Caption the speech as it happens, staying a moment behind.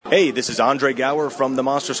Hey, this is Andre Gower from the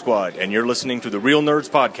Monster Squad, and you're listening to the Real Nerds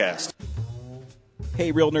Podcast.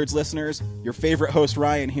 Hey, Real Nerds listeners, your favorite host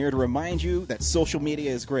Ryan here to remind you that social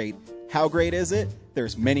media is great. How great is it?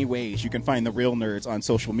 There's many ways you can find the Real Nerds on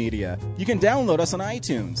social media. You can download us on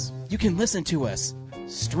iTunes. You can listen to us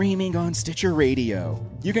streaming on Stitcher Radio.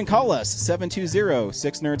 You can call us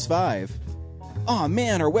 720-6nerds5. Aw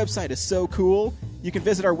man, our website is so cool. You can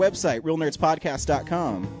visit our website,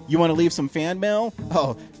 realnerdspodcast.com. You want to leave some fan mail?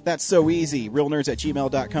 Oh, that's so easy,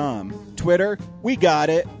 realnerds@gmail.com. Twitter? We got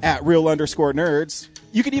it, @real_nerds.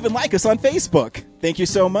 You can even like us on Facebook. Thank you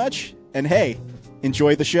so much, and hey,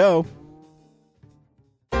 enjoy the show.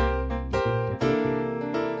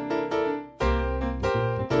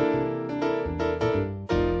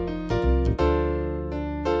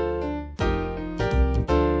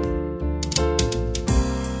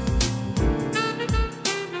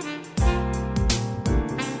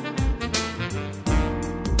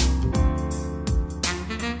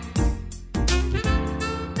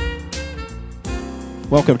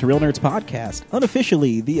 Welcome to Real Nerds Podcast,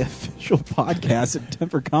 unofficially the official podcast at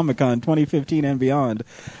Denver Comic Con 2015 and beyond.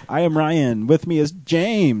 I am Ryan. With me is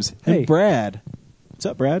James and Brad. What's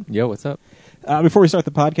up, Brad? Yo, what's up? Before we start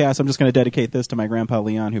the podcast, I'm just going to dedicate this to my grandpa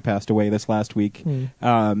Leon, who passed away this last week.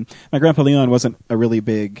 My grandpa Leon wasn't a really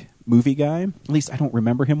big movie guy. At least I don't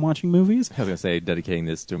remember him watching movies. I was going to say, dedicating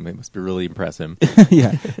this to him, it must be really impress him.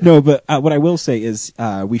 Yeah. No, but what I will say is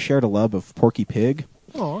we shared a love of Porky Pig.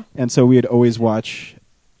 Aww. And so we would always watch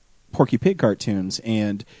Porky Pig cartoons,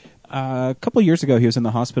 and a couple of years ago he was in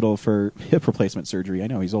the hospital for hip replacement surgery. I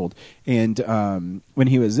know he's old, and when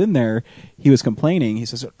he was in there, he was complaining. He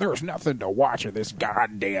says, "There's nothing to watch in this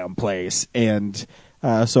goddamn place." And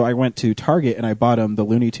so I went to Target and I bought him the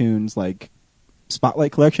Looney Tunes like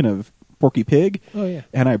Spotlight collection of Porky Pig. Oh yeah.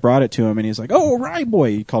 And I brought it to him, and he's like, "Oh, Rye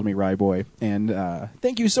Boy!" He called me Rye Boy, and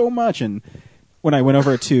thank you so much. And when I went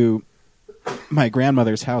over to my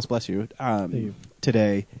grandmother's house, bless you,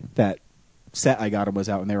 today, that set I got him was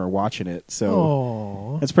out and they were watching it,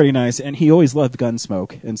 so that's pretty nice. And he always loved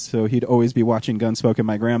Gunsmoke, and so he'd always be watching Gunsmoke. And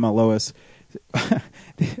my grandma Lois,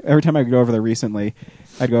 every time I go over there recently,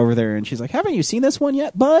 I'd go over there and she's like, "Haven't you seen this one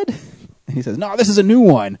yet, bud?" And he says, "No, this is a new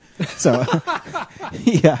one." So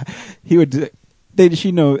yeah, he would.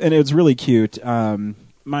 She'd know, and it was really cute.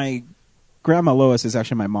 My grandma Lois is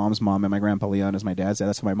actually my mom's mom, and my grandpa Leon is my dad's dad.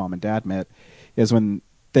 That's how my mom and dad met, is when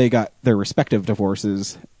they got their respective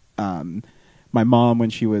divorces. My mom, when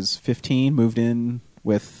she was 15, moved in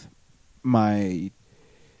with my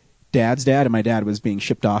dad's dad, and my dad was being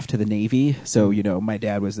shipped off to the Navy. So, you know, my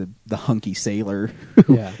dad was the hunky sailor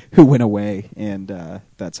who went away, and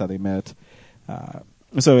that's how they met.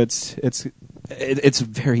 So it's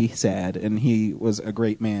very sad, and he was a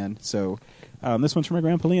great man. So this one's from my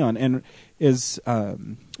grandpa Leon, and is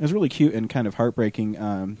really cute and kind of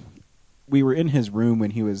heartbreaking. We were in his room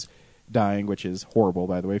when he was dying, which is horrible,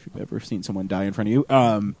 by the way, if you've ever seen someone die in front of you.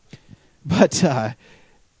 But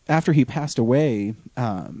after he passed away,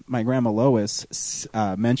 my grandma Lois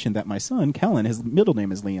mentioned that my son, Kellen, his middle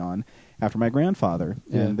name is Leon, after my grandfather.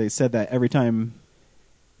 Yeah. And they said that every time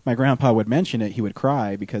my grandpa would mention it, he would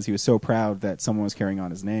cry because he was so proud that someone was carrying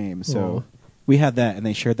on his name. So we had that, and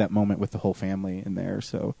they shared that moment with the whole family in there,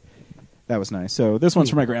 so that was nice. So this one's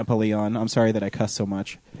for my grandpa Leon. I'm sorry that I cuss so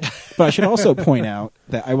much. But I should also point out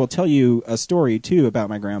that I will tell you a story, too, about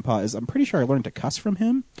my grandpa. Is I'm pretty sure I learned to cuss from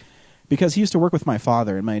him because he used to work with my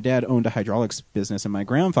father, and my dad owned a hydraulics business, and my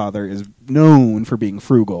grandfather is known for being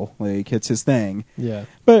frugal. Like, it's his thing. Yeah.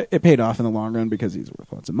 But it paid off in the long run because he's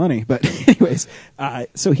worth lots of money. But anyways,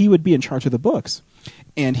 so he would be in charge of the books.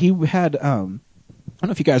 And he had, I don't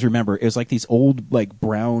know if you guys remember, it was like these old, like,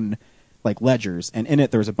 brown like ledgers, and in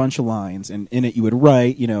it there was a bunch of lines, and in it you would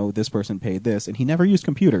write, you know, this person paid this, and he never used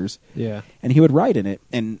computers. Yeah. And he would write in it,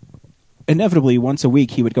 and inevitably once a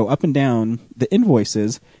week he would go up and down the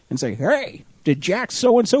invoices and say, "Hey, did Jack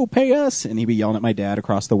so-and-so pay us?" And he'd be yelling at my dad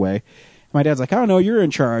across the way. My dad's like, "I don't know, you're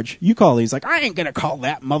in charge. You call." He's like, "I ain't gonna call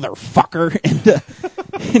that motherfucker."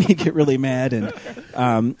 And he'd get really mad. And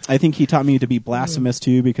I think he taught me to be blasphemous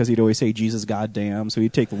too, because he'd always say Jesus goddamn, so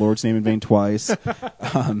he'd take the Lord's name in vain twice.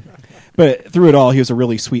 But through it all, he was a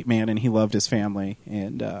really sweet man, and he loved his family.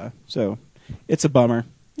 And so it's a bummer.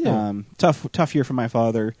 Yeah. Tough year for my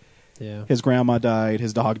father. Yeah. His grandma died,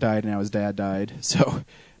 his dog died, and now his dad died. So,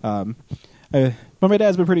 but my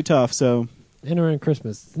dad's been pretty tough. So, and around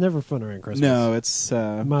Christmas, it's never fun around Christmas. No, it's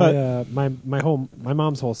my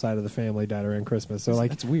mom's whole side of the family died around Christmas. So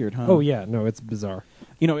like, it's weird, huh? Oh yeah, no, it's bizarre.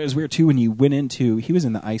 You know, it was weird too when you went into. He was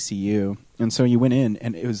in the ICU, and so you went in,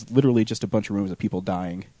 and it was literally just a bunch of rooms of people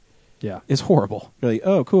dying. Yeah. is horrible. You're like,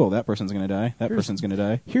 oh, cool, that person's going to die. That person's going to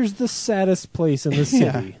die. Here's the saddest place in the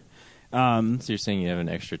city. So you're saying you have an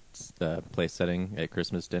extra place setting at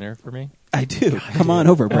Christmas dinner for me? I do. Come on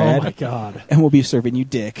over, Brad. Oh, my God. And we'll be serving you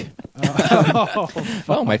dick.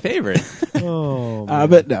 Oh, my favorite. Oh, man.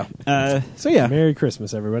 But no. So yeah. Merry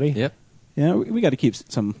Christmas, everybody. Yep. Yeah, we got to keep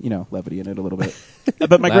some, levity in it a little bit.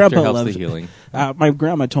 But my Laughter grandpa helps loves the healing. my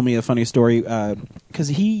grandma told me a funny story because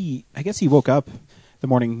I guess he woke up the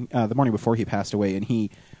morning before he passed away, and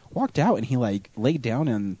he walked out and he laid down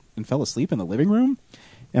and fell asleep in the living room.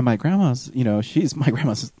 And my grandma's, my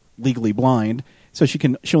grandma's legally blind, so she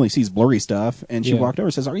only sees blurry stuff. And she walked over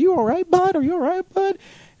and says, "Are you all right, bud? Are you all right, bud?"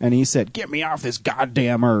 And he said, "Get me off this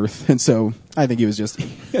goddamn earth." And so I think he was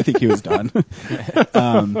done.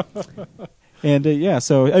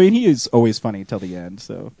 So I mean, he is always funny till the end.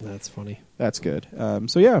 So That's funny. that's good.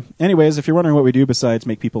 So yeah. Anyways, if you're wondering what we do besides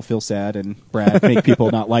make people feel sad and Brad make people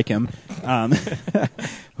not like him,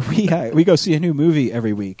 we go see a new movie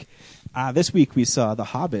every week. This week we saw The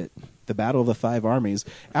Hobbit, The Battle of the Five Armies.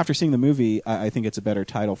 After seeing the movie, I think it's a better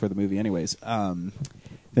title for the movie anyways.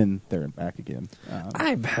 Then There and Back Again.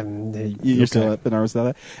 You're still up in arms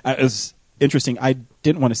about that? It was interesting. I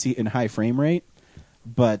didn't want to see it in high frame rate,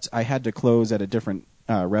 but I had to close at a different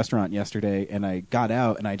restaurant yesterday, and I got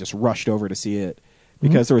out and I just rushed over to see it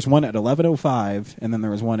because there was one at 11:05 and then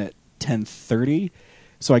there was one at 10:30.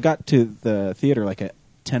 So I got to the theater at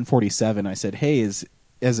 10:47. I said, "Hey, has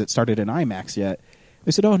it started in IMAX yet?"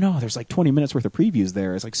 They said, "Oh no, there's 20 minutes worth of previews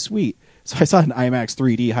there." It's sweet. So I saw an IMAX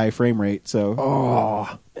 3D high frame rate. So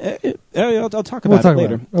I'll talk about it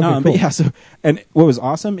later. Okay, cool. But yeah. So and what was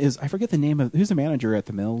awesome is I forget the name of who's the manager at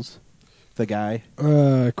the Mills. The guy,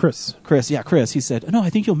 Chris. Yeah, Chris. He said, "No, I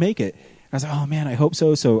think you'll make it." I was like, "Oh man, I hope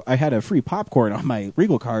so." So I had a free popcorn on my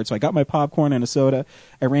Regal card, so I got my popcorn and a soda.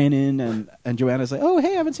 I ran in, and Joanna's like, "Oh,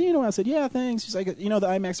 hey, I haven't seen you in a while." I said, "Yeah, thanks." She's like, "The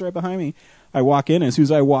IMAX are right behind me." I walk in, and as soon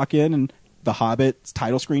as I walk in, and The Hobbit's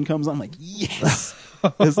title screen comes on, I'm like, "Yes!"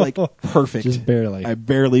 It's perfect. Just barely. I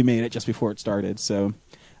barely made it just before it started. So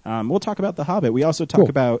we'll talk about The Hobbit. We also talk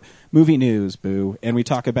about movie news, Boo, and we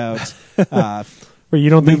talk about. Wait, you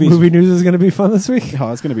don't think movie news is going to be fun this week?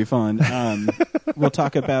 Oh, it's going to be fun. We'll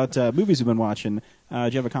talk about movies we've been watching. Do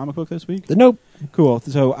you have a comic book this week? Nope. Cool.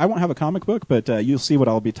 So I won't have a comic book, but you'll see what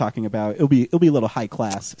I'll be talking about. It'll be a little high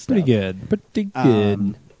class stuff. Pretty good.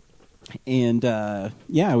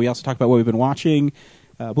 We also talk about what we've been watching,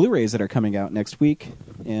 Blu-rays that are coming out next week,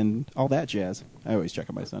 and all that jazz. I always check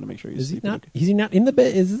on my son to make sure he's sleeping. Is he not in the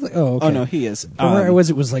bed? Okay. Oh no, he is. From where I was,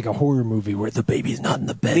 it was like a horror movie where the baby's not in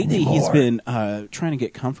the bed anymore. He's been trying to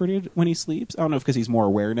get comforted when he sleeps. I don't know if because he's more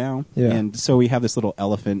aware now. Yeah. And so we have this little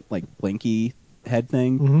elephant blinky head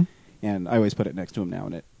thing, and I always put it next to him now,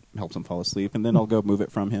 and it helps him fall asleep. And then I'll go move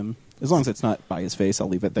it from him. As long as it's not by his face, I'll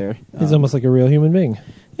leave it there. He's almost like a real human being.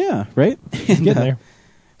 Yeah, right? Getting there.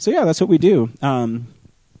 So yeah, that's what we do.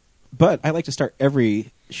 But I like to start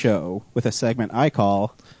every show with a segment I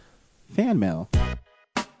call Fan Mail.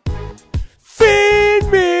 Fan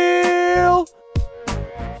Mail!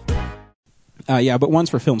 But one's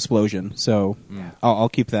for Filmsplosion, so I'll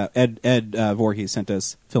keep that. Ed Voorhees sent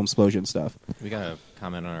us Filmsplosion stuff. We got a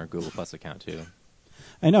comment on our Google Plus account, too.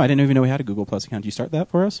 I know. I didn't even know we had a Google Plus account. Did you start that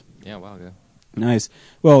for us? Yeah, a while ago. Nice.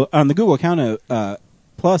 Well, on the Google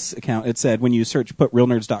Plus account, it said when you put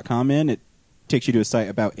realnerds.com in, it takes you to a site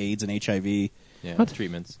about AIDS and HIV Yeah,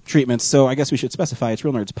 treatments. So I guess we should specify it's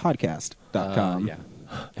realnerdspodcast.com. Yeah.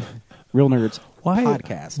 Real Nerds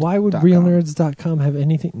Podcast. Why would realnerds.com have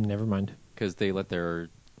anything? Never mind. Because they let the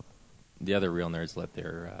other real nerds let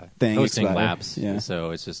their thing hosting expire. lapse. Yeah.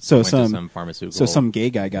 So it's just So went to some pharmaceutical. So some gay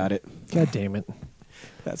guy got it. God damn it.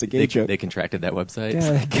 That's a gay joke. They contracted that website.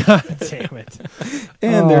 God damn it.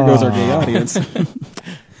 And there goes our gay audience.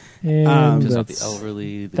 And Piss off the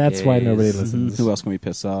elderly. that's why nobody listens. Who else can we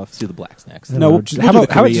piss off? Let's do the blacks next. No, we'll how do about the how about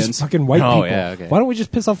Koreans. just fucking white people? Yeah, okay. Why don't we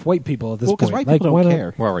just piss off white people at this Well, point? because white people why don't not?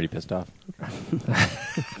 care. We're already pissed off.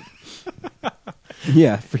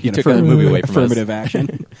 Yeah, You took the movie away from us. affirmative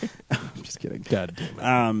action. I'm just kidding. God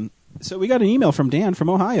damn it. So we got an email from Dan from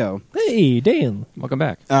Ohio. Hey, Dan. Welcome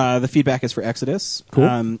back. The feedback is for Exodus. Cool.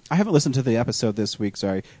 I haven't listened to the episode this week,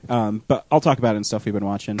 sorry. But I'll talk about it and stuff we've been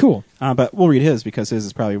watching. Cool. But we'll read his because his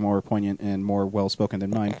is probably more poignant and more well-spoken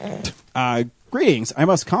than mine. Greetings. I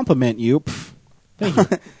must compliment you. Thank you.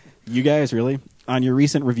 You guys, really? On your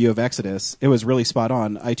recent review of Exodus. It was really spot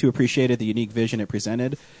on. I, too, appreciated the unique vision it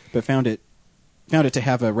presented, but found it to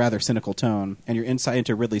have a rather cynical tone, and your insight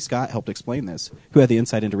into Ridley Scott helped explain this. Who had the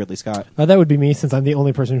insight into Ridley Scott? That would be me, since I'm the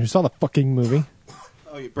only person who saw the fucking movie.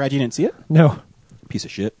 Oh, Brad, you didn't see it? No. Piece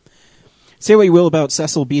of shit. Say what you will about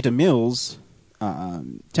Cecil B. DeMille's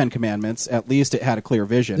Ten Commandments. At least it had a clear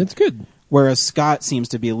vision. It's good. Whereas Scott seems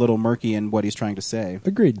to be a little murky in what he's trying to say.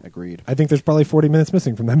 Agreed. I think there's probably 40 minutes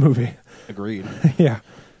missing from that movie. Agreed. Yeah.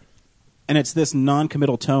 And it's this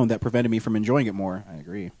non-committal tone that prevented me from enjoying it more. I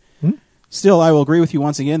agree. Hmm? Still, I will agree with you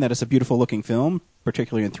once again that it's a beautiful-looking film,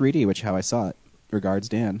 particularly in 3D, which is how I saw it. Regards,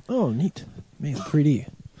 Dan. Oh, neat. Man, 3D.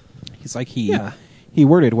 He's like, he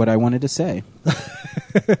worded what I wanted to say.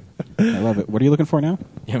 I love it. What are you looking for now?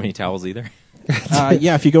 You have any towels either?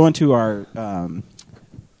 Yeah, if you go into our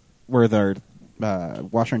where the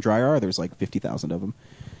washer and dryer are, there's like 50,000 of them.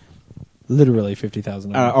 Literally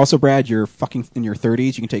 50,000. Also, Brad, you're fucking in your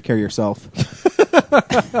 30s. You can take care of yourself.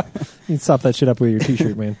 You can stop that shit up with your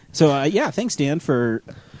T-shirt, man. So, yeah, thanks, Dan, for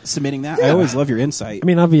submitting that. I always love your insight. I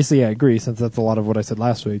mean, obviously, I agree, since that's a lot of what I said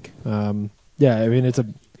last week. Yeah, I mean, it's a...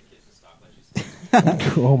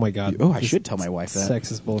 Oh, my God. Oh, I should tell my wife that.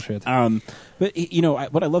 Sexist bullshit. But, you know,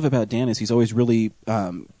 what I love about Dan is he's always really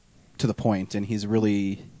to the point, and he's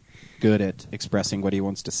really good at expressing what he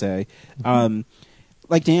wants to say.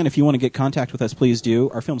 Like Dan, if you want to get contact with us, please do.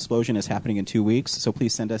 Our Film Explosion is happening in 2 weeks, so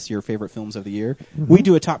please send us your favorite films of the year. Mm-hmm. We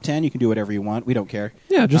do a top 10. You can do whatever you want. We don't care.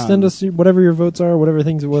 Yeah, just send us whatever your votes are, whatever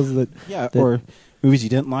things it was that... Yeah, or movies you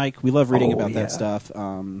didn't like. We love reading about that stuff.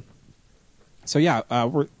 So, yeah,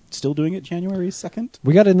 we're still doing it January 2nd.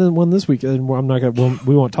 We got in one this week, and I'm not gonna.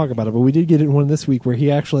 We won't talk about it, but we did get in one this week where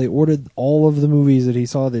he actually ordered all of the movies that he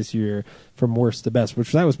saw this year from worst to best,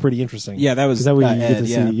 which that was pretty interesting. Yeah, that was... Is that what you get to Ed,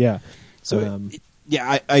 see? Yeah. So...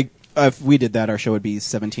 yeah, I if we did that, our show would be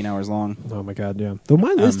 17 hours long. Oh my God, yeah. Though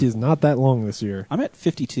my list is not that long this year. I'm at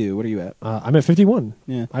 52. What are you at? I'm at 51.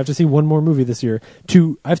 Yeah, I have to see one more movie this year.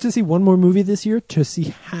 I have to see one more movie this year to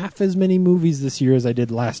see half as many movies this year as I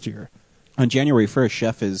did last year. On January 1st,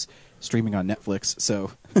 Chef is streaming on Netflix,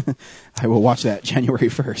 so I will watch that January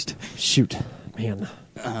 1st. Shoot, man,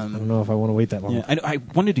 I don't know if I want to wait that long. Yeah, I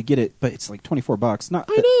wanted to get it, but it's like $24. Not.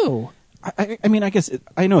 I know. I mean, I guess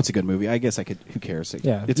I know it's a good movie. I guess I could. Who cares?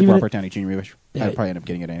 Yeah, it's a Robert Downey Jr. movie. Yeah, I'd probably end up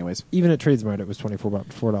getting it anyways. Even at Tradesmart, it was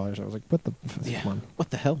 $4. I was like, "What the? Yeah, come on.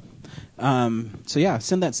 What the hell?" So yeah,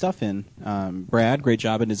 send that stuff in. Brad, great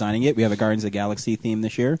job in designing it. We have a Guardians of the Galaxy theme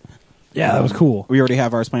this year. Yeah, that was cool. We already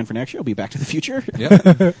have ours planned for next year. It'll be Back to the Future.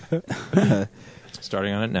 Yep.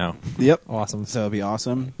 Starting on it now. Yep. Awesome. So it'll be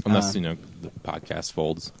awesome. Unless, the podcast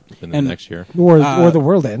folds in the next year. Or the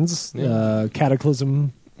world ends. Yeah.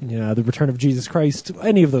 Cataclysm. The Return of Jesus Christ.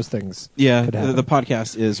 Any of those things. Yeah, the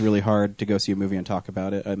podcast is really hard to go see a movie and talk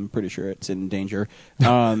about it. I'm pretty sure it's in danger.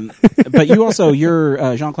 But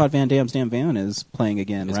your Jean-Claude Van Damme's Damn Van is playing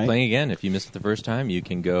again, right? It's playing again. If you missed it the first time, you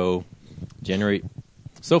can go January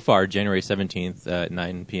 17th at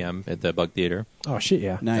 9 p.m. at the Bug Theater. Oh, shit,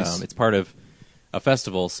 yeah. Nice. It's part of a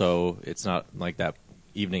festival, so it's not like that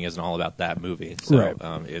evening isn't all about that movie. So right.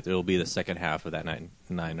 It'll be the second half of that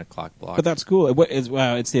 9 o'clock block. But that's cool.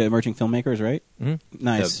 It's the emerging filmmakers, right? Mm-hmm.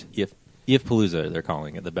 Nice. EF Palooza, they're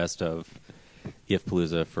calling it, the best of EF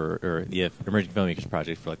Palooza or the EF Emerging Filmmakers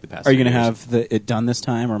Project for like the past. Are you going to years. have it done this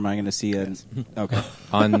time, or am I going to see it? Yes. Okay.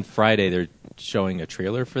 On Friday, they're showing a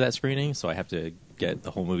trailer for that screening, so I have to get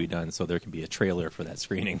the whole movie done so there can be a trailer for that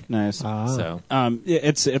screening. Nice. So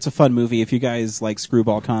it's a fun movie if you guys like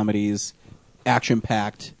screwball comedies,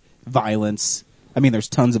 action-packed violence. I mean, there's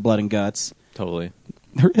tons of blood and guts. Totally.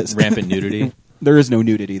 There is rampant nudity. There is no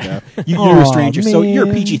nudity though. You're a stranger, so you're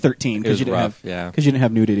PG-13 because you didn't rough, because you didn't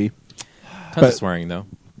have nudity. Tons of swearing though.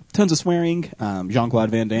 Tons of swearing.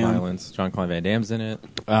 Jean-Claude Van Damme. Violence. Jean-Claude Van Damme's in it.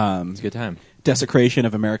 It's a good time. Desecration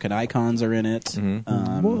of American icons are in it.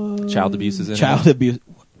 Mm-hmm. Child abuse is in it. Child abuse.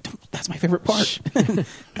 That's my favorite part.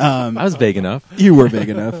 I was vague enough. You were vague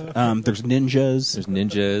enough. There's ninjas. There's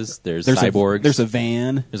ninjas. There's There's cyborgs. a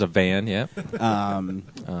van. There's a van. Yeah.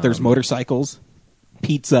 There's motorcycles.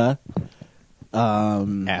 Pizza.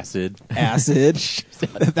 Acid. That's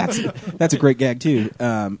a great gag too.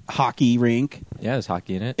 Hockey rink. Yeah, there's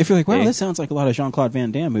hockey in it. If you're like, wow, this sounds like a lot of Jean-Claude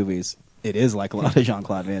Van Damme movies. It is like a lot of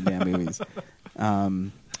Jean-Claude Van Damme movies.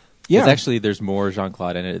 Yeah, there's more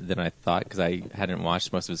Jean-Claude in it than I thought because I hadn't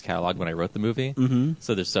watched most of his catalog when I wrote the movie. Mm-hmm.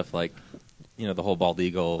 So there's stuff like, the whole Bald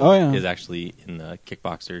Eagle is actually in the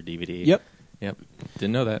Kickboxer DVD. Yep.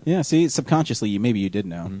 Didn't know that. Yeah, see, subconsciously, maybe you did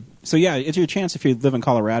know. Mm-hmm. So yeah, it's your chance if you live in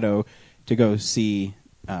Colorado to go see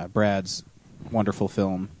Brad's wonderful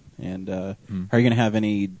film. And are you going to have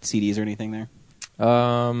any CDs or anything there?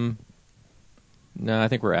 No, I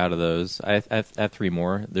think we're out of those. I have 3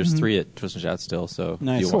 more. There's 3 at Twist and Shout still, so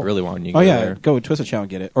nice. if you really want, you can go there. Go to Twist and Shout and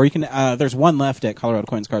get it. Or you can. There's one left at Colorado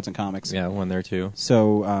Coins, Cards, and Comics. Yeah, one there too.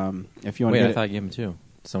 So if you want to get I thought you gave them 2. Did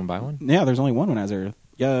someone buy one? Yeah, there's only one when I was there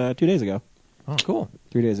 2 days ago. Oh, cool.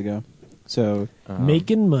 3 days ago. So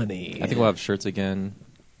Making money. I think we'll have shirts again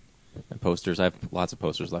and posters. I have lots of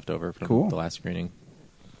posters left over from Cool. the last screening.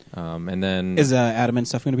 And then is Adam and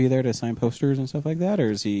stuff going to be there to sign posters and stuff like that,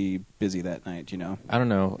 or is he busy that night? Do you know? I don't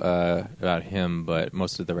know about him, but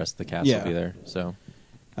most of the rest of the cast Yeah. will be there. So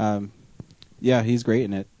Yeah, he's great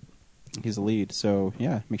in it. He's the lead. So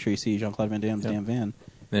yeah, make sure you see Jean-Claude Van Damme's Yep. damn van.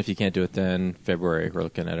 and if you can't do it, then February we're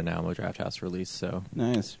looking at an Alamo Draft House release. So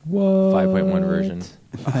Nice. What? 5.1 version.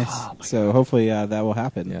 Nice. So hopefully that will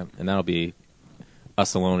happen. Yeah, and that'll be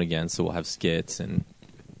us alone again. So we'll have skits and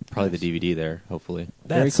probably the DVD there. Hopefully.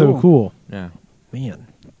 Very That's so cool. cool. Yeah. Man.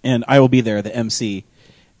 And I will be there, the MC,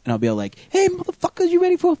 and I'll be all like, "Hey, motherfuckers, you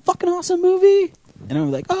ready for a fucking awesome movie?" And I'll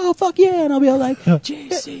be like, "Oh, fuck yeah!" And I'll be all like,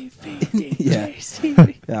 JCVD. Yeah.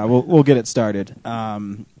 "Yeah, we'll get it started."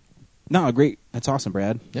 No, great. That's awesome,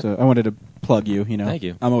 Brad. Yep. So I wanted to plug you. You know, Thank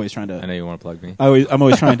you. I'm always trying I to. know you want to plug me. I'm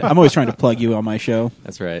always trying to. I'm always trying to plug you on my show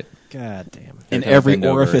That's right. God damn it. in Every time every bend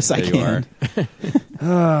over, orifice I there you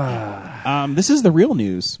can. This is the real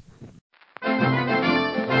news.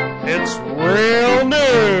 It's real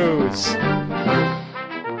news.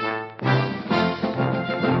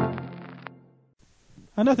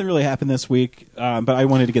 Nothing really happened this week, but I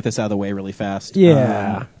wanted to get this out of the way really fast.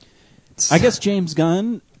 Yeah. I guess James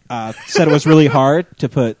Gunn said it was really hard to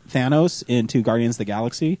put Thanos into Guardians of the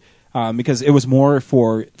Galaxy because it was more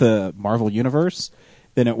for the Marvel Universe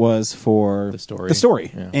than it was for The story. The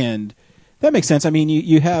story, Yeah. and that makes sense. I mean,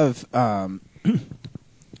 you have. I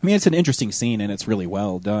mean, it's an interesting scene and it's really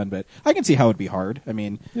well done, but I can see how it'd be hard. I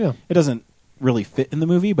mean, Yeah. it doesn't really fit in the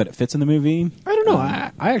movie, but it fits in the movie. I don't know.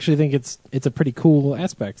 I actually think it's a pretty cool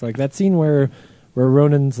aspect. Like that scene where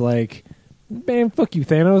Ronan's like, "Man, fuck you,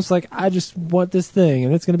 Thanos! Like I just want this thing,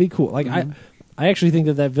 and it's gonna be cool." Like I actually think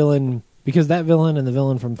that villain, because that villain and the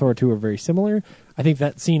villain from Thor 2 are very similar. I think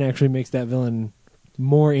that scene actually makes that villain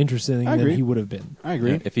more interesting I than agree. he would have been. I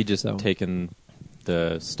agree. Yeah, if he just So- taken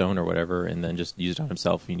the stone or whatever and then just used it on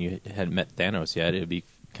himself and you hadn't met Thanos yet, it'd be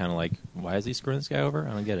kind of like, why is he screwing this guy over?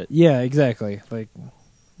 I don't get it. Yeah, exactly. Like,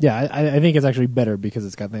 yeah, I think it's actually better because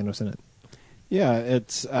it's got Thanos in it. Yeah,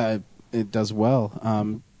 it does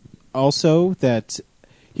well. Also, that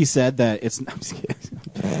he said that it's. I'm just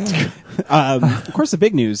kidding. Of course, the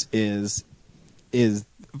big news is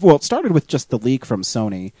well, it started with just the leak from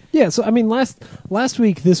Sony. Yeah, so I mean, last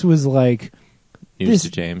week this was like News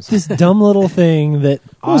to James. this dumb little thing that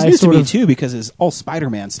It was I news to sort me of too because it's all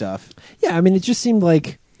Spider-Man stuff. Yeah, I mean, it just seemed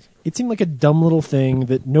like a dumb little thing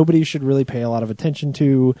that nobody should really pay a lot of attention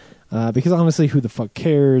to, because honestly, who the fuck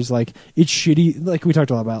cares? Like, it's shitty. Like we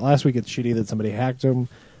talked a lot about last week, it's shitty that somebody hacked them.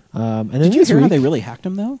 And then Did you this hear how week, they really hacked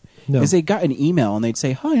him though? No. Is they got an email and they'd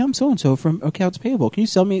say, "Hi, I'm so and so from Accounts Payable. Can you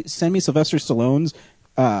send me Sylvester Stallone's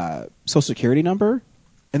Social Security number?"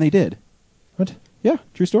 And they did. What? Yeah,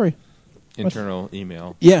 true story. Internal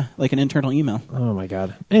email. Yeah, like an internal email. Oh my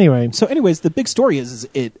god. Anyway, So, anyways, the big story is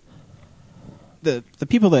the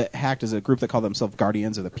people that hacked is a group that call themselves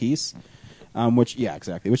Guardians of the Peace, which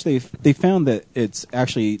they found that it's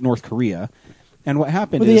actually North Korea, and what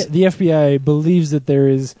happened well, is the FBI believes that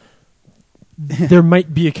there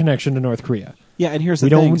might be a connection to North Korea. yeah, and here's the We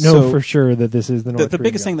thing. don't know So, for sure that this is the North the Korean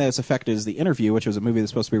biggest guy. thing that has affected is The Interview, which was a movie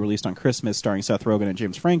that's supposed to be released on Christmas, starring Seth Rogen and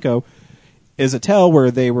James Franco, is a tale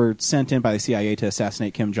where they were sent in by the CIA to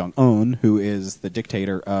assassinate Kim Jong-un, who is the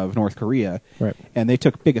dictator of North Korea. Right. And they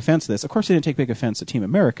took big offense to this. Of course, they didn't take big offense to Team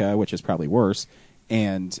America, which is probably worse.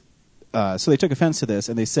 And so they took offense to this,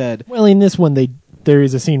 and they said, Well, in this one, there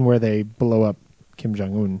is a scene where they blow up Kim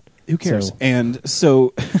Jong Un. who cares? So- And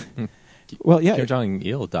so, well, yeah. Kim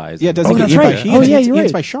Jong-il dies. Yeah, does Oh, he get that's eaten right. by, he Oh, gets yeah, eaten you're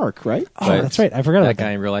right. by shark, right? Oh, But that's right. I forgot about that that.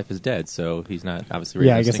 guy in real life is dead, so he's not obviously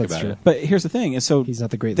Yeah, I realistic guess that's about true. it. But here's the thing: is so He's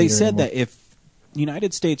not the great They leader said anymore. that if the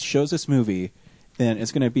United States shows this movie, then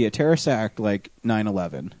it's going to be a terrorist act like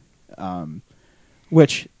 9/11,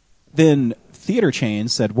 which then theater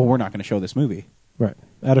chains said, "Well, we're not going to show this movie Right.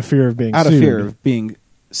 Out of fear of being out sued. of fear of being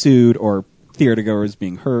sued or theater goers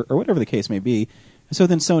being hurt or whatever the case may be." So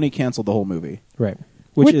then Sony canceled the whole movie, Right.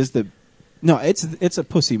 which is it's a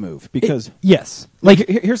pussy move because. Yes. Like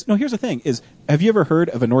here's the thing is, have you ever heard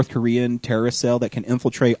of a North Korean terrorist cell that can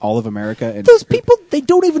infiltrate all of America? And Those people, they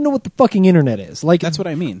don't even know what the fucking internet is. Like That's what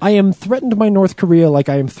I mean. I am threatened by North Korea like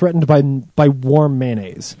I am threatened by warm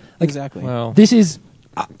mayonnaise. Like, Exactly. Well, This is...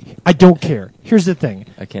 I don't care. Here's the thing.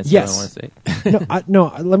 I can't say Yes. what I want to say.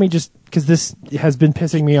 No, let me just... Because this has been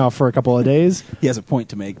pissing me off for a couple of days. He has a point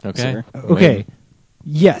to make. Okay. Sir. Okay.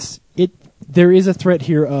 Yes, there is a threat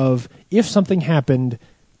here of if something happened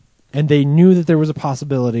and they knew that there was a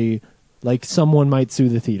possibility, like someone might sue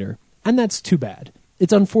the theater. And that's too bad.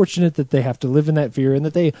 it's unfortunate that they have to live in that fear and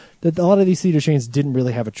that a lot of these theater chains didn't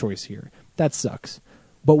really have a choice here. That sucks.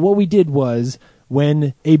 But what we did was,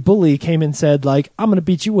 when a bully came and said, like, I'm going to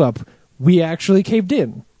beat you up, we actually caved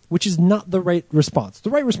in, which is not the right response. The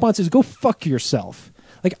right response is go fuck yourself.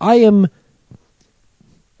 Like,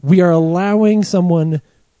 we are allowing someone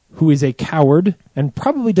who is a coward and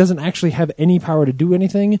probably doesn't actually have any power to do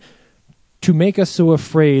anything to make us so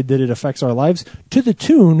afraid that it affects our lives to the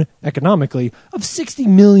tune, economically, of $60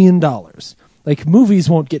 million. Like, movies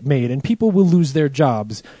won't get made and people will lose their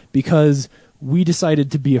jobs because we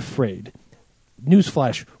decided to be afraid.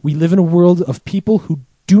 Newsflash, we live in a world of people who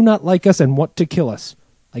do not like us and want to kill us,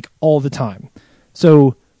 like, all the time.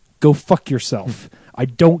 So, go fuck yourself. I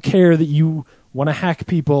don't care that you want to hack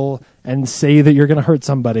people and say that you're going to hurt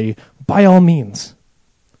somebody. By all means.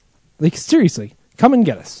 Like, seriously, come and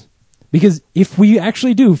get us. Because if we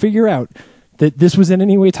actually do figure out that this was in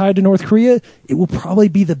any way tied to North Korea, it will probably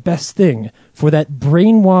be the best thing for that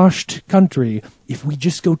brainwashed country if we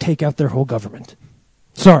just go take out their whole government.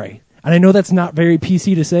 Sorry. And I know that's not very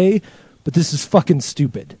PC to say, but this is fucking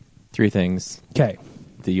stupid. 3 things. Okay.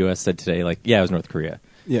 The U.S. said today, like, yeah, it was North Korea.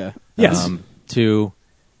 Yeah. Yes. 2,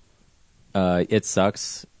 it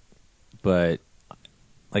sucks, but,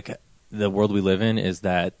 like, the world we live in is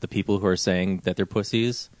that the people who are saying that they're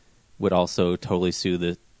pussies would also totally sue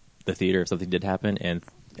the theater if something did happen. And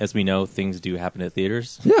as we know, things do happen at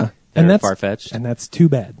theaters. Yeah. And that's far-fetched. And that's too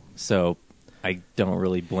bad. So I don't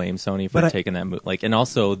really blame Sony for taking that move. Like, and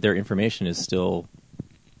also their information is still,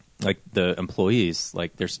 like, the employees,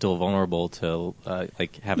 like, they're still vulnerable to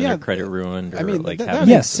like having their credit ruined. Or, I mean, like, that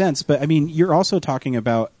makes sense. But I mean, you're also talking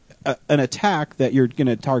about an attack that you're going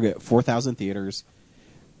to target 4,000 theaters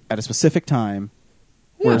at a specific time.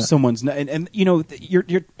 Where someone's and you know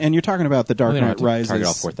you're talking about the Dark Knight Rises. Target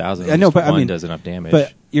all 4,000. I know, but one I mean, does enough damage.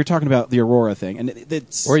 But you're talking about the Aurora thing, and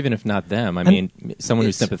it's or even if not them, I mean, someone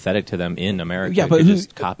who's sympathetic to them in America could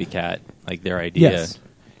just copycat like their idea. Yes.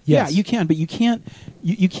 Yeah, you can, but you can't.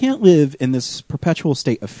 You can't live in this perpetual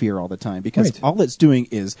state of fear all the time because all it's doing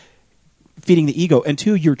is feeding the ego. And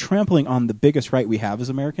 2, you're trampling on the biggest right we have as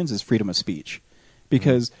Americans is freedom of speech,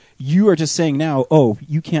 because you are just saying now, oh,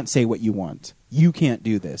 you can't say what you want. You can't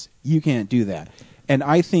do this. You can't do that. And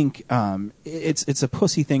I think it's a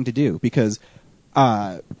pussy thing to do because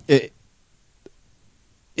it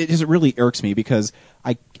just really irks me because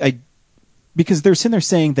because they're sitting there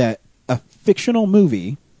saying that a fictional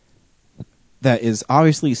movie that is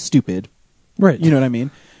obviously stupid, right? You know what I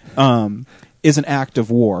mean? Is an act of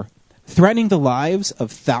war. Threatening the lives of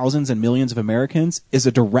thousands and millions of Americans is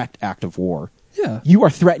a direct act of war. Yeah, you are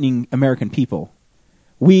threatening American people.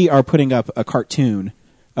 We are putting up a cartoon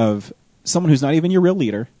of someone who's not even your real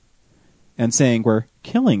leader and saying we're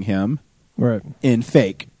killing him in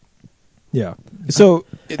fake. Yeah. So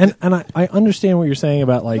and I understand what you're saying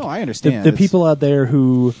about, like, no, I understand the people out there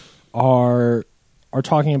who are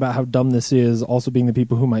talking about how dumb this is also being the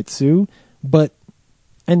people who might sue, but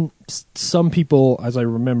and some people, as I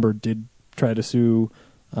remember, did try to sue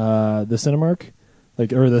the Cinemark,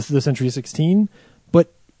 like, or the Century 16,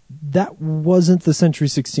 but that wasn't the Century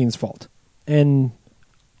 16's fault. And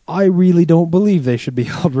I really don't believe they should be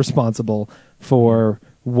held responsible for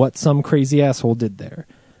what some crazy asshole did there.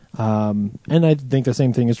 And I think the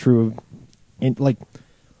same thing is true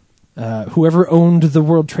of, whoever owned the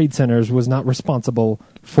World Trade Centers was not responsible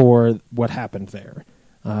for what happened there.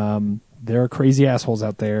 There are crazy assholes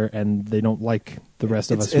out there, and they don't like the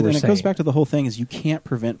rest of us who are and sane. it goes back to the whole thing is you can't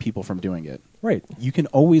prevent people from doing it. Right. You can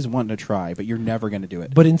always want to try, but you're never going to do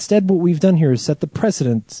it. But instead what we've done here is set the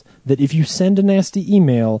precedent that if you send a nasty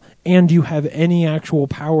email and you have any actual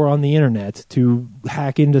power on the internet to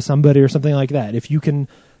hack into somebody or something like that, if you can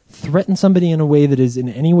threaten somebody in a way that is in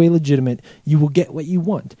any way legitimate, you will get what you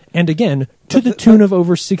want. And again, to the tune of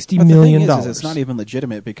over $60 million. The thing is it's not even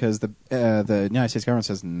legitimate because the United States government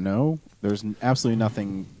says no, there's absolutely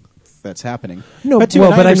nothing that's happening. No, but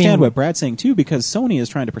well, I but understand I mean, what Brad's saying too, because Sony is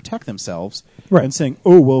trying to protect themselves and saying,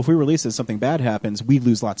 oh, well, if we release this, something bad happens, we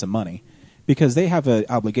lose lots of money. Because they have an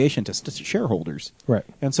obligation to shareholders. Right.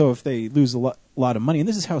 And so if they lose a lot of money, and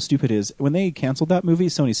this is how stupid it is, when they canceled that movie,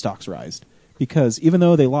 Sony's stocks rised. Because even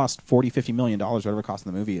though they lost $40-50 million, whatever the cost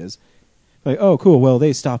of the movie is, like, oh, cool, well,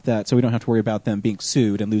 they stopped that, so we don't have to worry about them being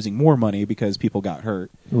sued and losing more money because people got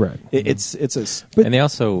hurt. Right. It's a... And they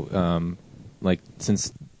also, like,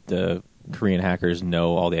 since the Korean hackers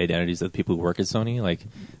know all the identities of the people who work at Sony, like,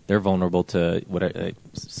 they're vulnerable to what I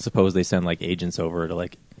suppose they send, like, agents over to,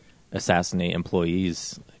 like, assassinate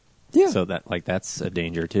employees. Yeah. So that, like, that's a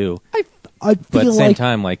danger, too. I feel but at the same like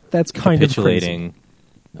time, like, that's kind capitulating,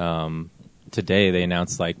 of crazy. today they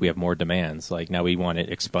announced like we have more demands. Like now we want it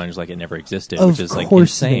expunged like it never existed, Of which is like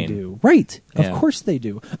course insane. they do. Right. Yeah. Of course they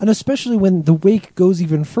do. And especially when the wake goes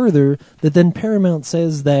even further, that then Paramount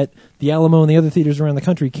says that the Alamo and the other theaters around the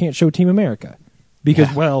country can't show Team America.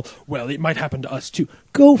 Because, well, it might happen to us too.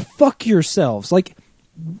 Go fuck yourselves. Like,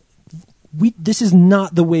 this is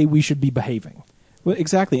not the way we should be behaving. Well,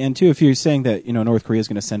 exactly. And, too, if you're saying that, North Korea is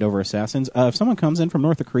going to send over assassins, if someone comes in from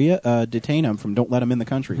North Korea, detain them don't let them in the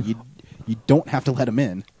country. You don't have to let them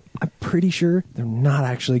in. I'm pretty sure they're not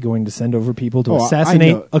actually going to send over people to Oh, I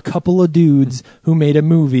assassinate know. a couple of dudes who made a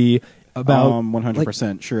movie about...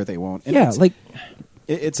 100% sure they won't. And yeah, it's, like...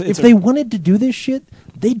 It's if they wanted to do this shit,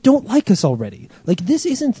 they don't like us already. Like, this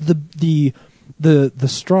isn't the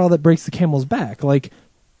straw that breaks the camel's back. Like,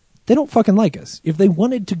 they don't fucking like us. If they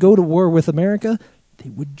wanted to go to war with America, they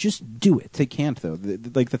would just do it. They can't, though.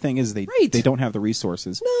 The thing is, they don't have the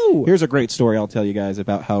resources. No. Here's a great story I'll tell you guys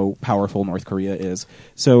about how powerful North Korea is.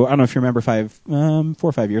 So I don't know if you remember 4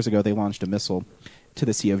 or 5 years ago, they launched a missile to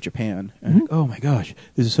the Sea of Japan. And, oh my gosh,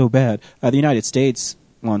 this is so bad. The United States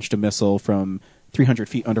launched a missile from 300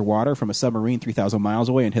 feet underwater from a submarine 3,000 miles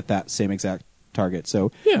away and hit that same exact target.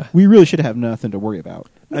 So Yeah. we really should have nothing to worry about.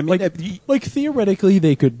 I mean, Like theoretically,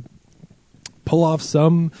 they could pull off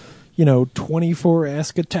some,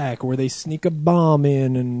 24-esque attack where they sneak a bomb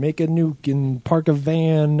in and make a nuke and park a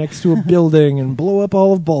van next to a building and blow up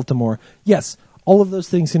all of Baltimore. Yes, all of those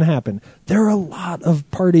things can happen. There are a lot of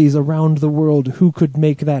parties around the world who could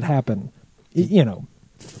make that happen.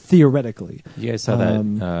 Theoretically. You guys saw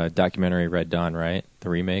that documentary Red Dawn, right? The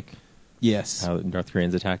remake? yes. How North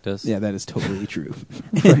Koreans attacked us? Yeah, that is totally true.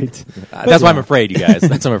 Right. That's why I'm afraid, you guys.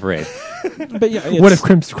 That's why I'm afraid. But yeah, What if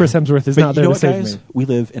Chris Hemsworth is but not you there know to what, save guys? me? We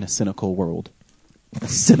live in a cynical world. A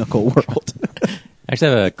cynical world. I actually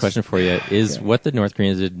have a question for you. Is what the North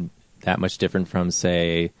Koreans did that much different from,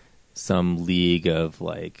 say, some league of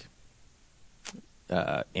like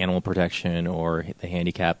animal protection or the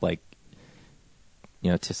handicap, like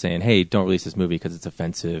to saying, "Hey, don't release this movie because it's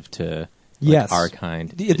offensive to Yes. our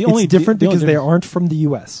kind." It's different because they aren't from the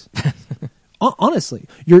U.S. Honestly,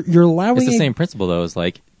 you're allowing It's the same principle though. Is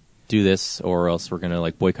like, do this or else we're gonna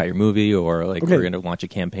like boycott your movie or like Okay. we're gonna launch a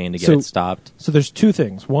campaign to get So- it stopped. So there's two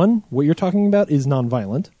things. One, what you're talking about is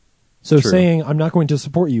nonviolent. So True. saying I'm not going to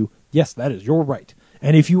support you, yes, that is your right.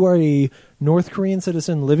 And if you are a North Korean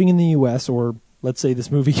citizen living in the U.S. or let's say this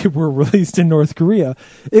movie were released in North Korea,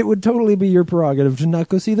 it would totally be your prerogative to not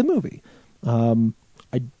go see the movie.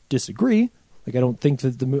 I disagree. Like I don't think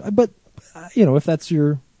that the movie, but if that's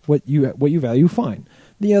what you value, fine.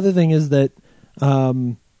 The other thing is that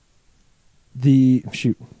I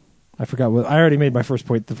forgot what I already made my first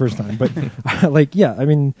point the first time, but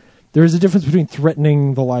there is a difference between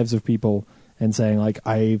threatening the lives of people and saying like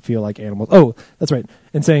I feel like animals. Oh, that's right.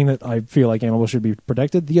 And saying that I feel like animals should be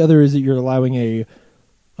protected. The other is that you're allowing a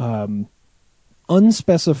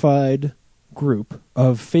unspecified group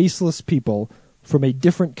of faceless people from a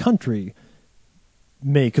different country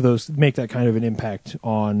make that kind of an impact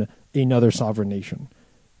on another sovereign nation.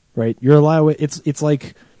 Right? You're allowing it's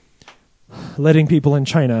like letting people in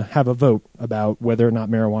China have a vote about whether or not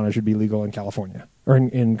marijuana should be legal in California or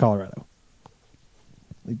in Colorado.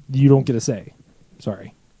 You don't get a say.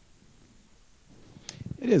 Sorry.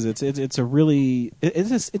 It is. It's a really. I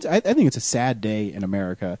think it's a sad day in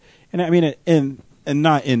America, and I mean, and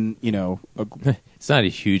not in It's not a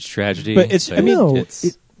huge tragedy, But it's- I mean, No,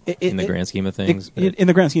 it's in the grand scheme of things. but in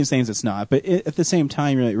the grand scheme of things, it's not. But at the same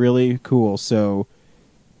time, you're like, really cool. So,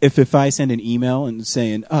 if I send an email and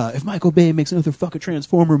saying, if Michael Bay makes another fucking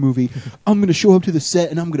Transformer movie, I'm going to show up to the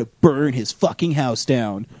set and I'm going to burn his fucking house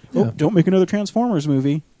down. Yeah. Oh, don't make another Transformers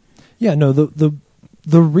movie. Yeah, no,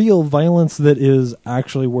 the real violence that is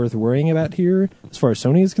actually worth worrying about here, as far as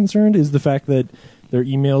Sony is concerned, is the fact that their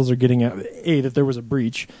emails are getting out, that there was a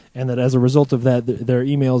breach, and that as a result of that, their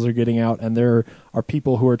emails are getting out, and there are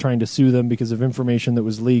people who are trying to sue them because of information that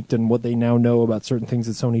was leaked and what they now know about certain things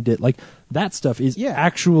that Sony did. Like, that stuff is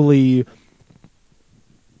actually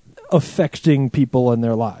affecting people in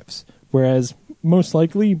their lives. Whereas, most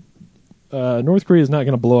likely, North Korea is not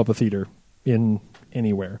going to blow up a theater in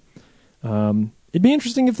anywhere. It'd be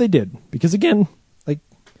interesting if they did, because again, like,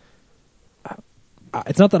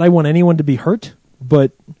 it's not that I want anyone to be hurt,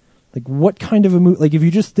 but like, what kind of a move? Like, if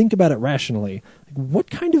you just think about it rationally, like, what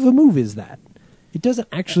kind of a move is that? It doesn't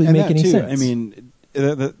actually And make that any too, sense. I mean,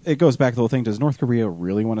 it goes back to the whole thing. Does North Korea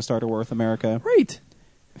really want to start a war with America? right?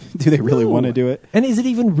 Do they really No. want to do it? And is it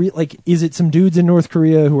even real? Like, is it some dudes in North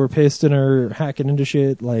Korea who are pissed and are hacking into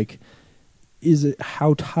shit? Like, is it,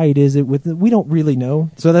 how tight is it with? We don't really know.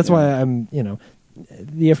 So that's why I'm,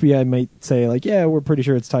 the FBI might say like, yeah, we're pretty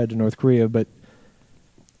sure it's tied to North Korea, but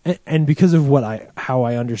and because of how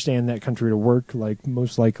I understand that country to work, like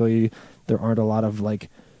most likely there aren't a lot of like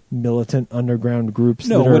militant underground groups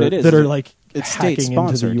that are like it's hacking state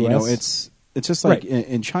sponsored. into the US. It's just like Right.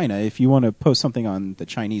 in China. If you want to post something on the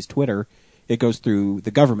Chinese Twitter, it goes through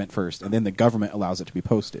the government first, and then the government allows it to be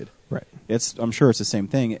posted. Right. I'm sure it's the same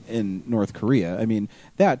thing in North Korea. I mean,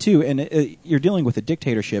 that too. And you're dealing with a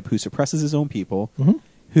dictatorship who suppresses his own people,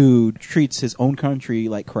 who treats his own country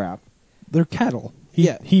like crap. They're cattle.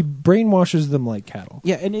 Yeah. He brainwashes them like cattle.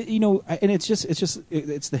 Yeah, and it's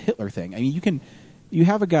the Hitler thing. I mean, you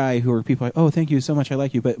have a guy who are people like, oh, thank you so much, I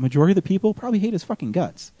like you, but majority of the people probably hate his fucking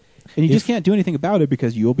guts, and you just can't do anything about it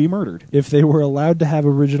because you'll be murdered. If they were allowed to have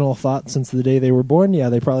original thought since the day they were born, yeah,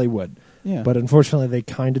 they probably would. Yeah. But unfortunately, they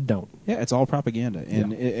kind of don't. Yeah, it's all propaganda,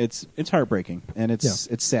 and it's heartbreaking, and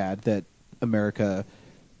it's sad that America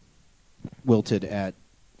wilted at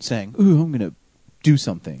saying, "Ooh, I'm going to do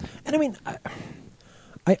something." And I mean,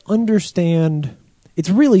 I understand. It's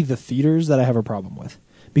really the theaters that I have a problem with,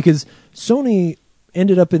 because Sony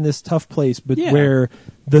ended up in this tough place, but where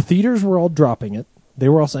the theaters were all dropping it. They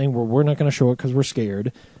were all saying, well, we're not going to show it because we're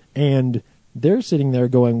scared. And they're sitting there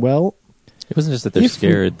going, well... It wasn't just that they're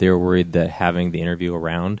scared. They were worried that having the interview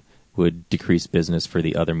around would decrease business for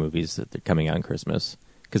the other movies that they're coming out on Christmas.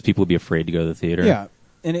 Because people would be afraid to go to the theater. Yeah.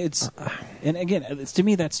 And and again, to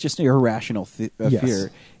me, that's just an irrational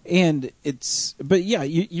fear. And but yeah,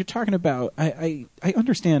 you're talking about, I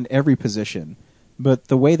understand every position, but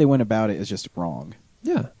the way they went about it is just wrong.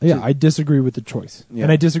 Yeah. I disagree with the choice. Yeah.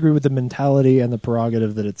 And I disagree with the mentality and the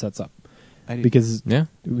prerogative that it sets up. Because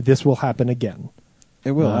this will happen again. It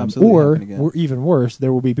will absolutely happen again. Or even worse,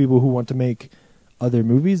 there will be people who want to make other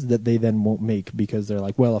movies that they then won't make because they're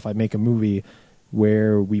like, well, if I make a movie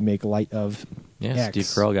where we make light of X. Steve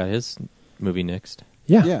Carell got his movie nixed.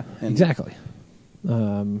 Yeah, exactly.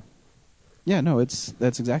 That's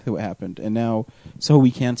exactly what happened. And now, so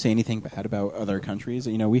we can't say anything bad about other countries.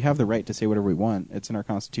 You know, we have the right to say whatever we want. It's in our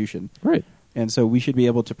Constitution. Right. And so we should be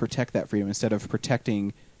able to protect that freedom instead of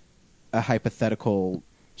protecting a hypothetical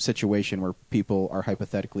situation where people are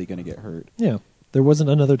hypothetically going to get hurt. Yeah. There wasn't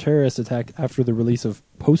another terrorist attack after the release of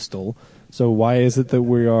Postal, so why is it that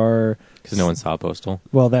we are... Because no one saw Postal.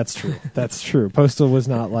 Well, that's true. That's true. Postal was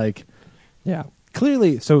not like... Yeah.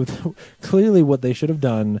 Clearly what they should have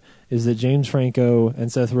done is that James Franco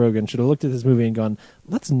and Seth Rogen should have looked at this movie and gone,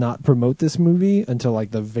 let's not promote this movie until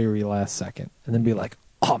like the very last second. And then be like,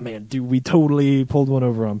 oh man, dude, we totally pulled one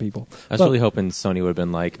over on people. I was really hoping Sony would have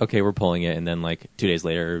been like, okay, we're pulling it, and then like 2 days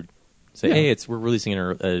later say, hey, we're releasing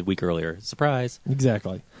it a week earlier. Surprise.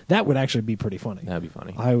 Exactly. That would actually be pretty funny. That'd be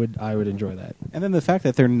funny. I would enjoy that. And then the fact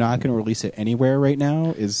that they're not going to release it anywhere right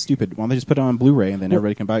now is stupid. Why don't they just put it on Blu-ray and then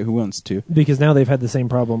everybody can buy it who wants to? Because now they've had the same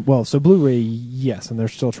problem. Well, so Blu-ray, yes, and they're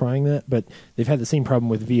still trying that, but they've had the same problem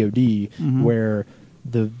with VOD where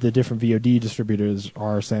the different VOD distributors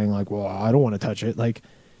are saying like, well, I don't want to touch it. Like,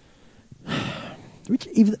 what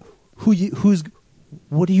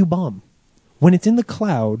do you bomb? When it's in the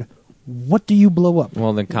cloud, what do you blow up?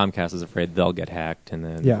 Well, then Comcast is afraid they'll get hacked, and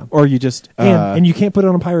then or you just and you can't put it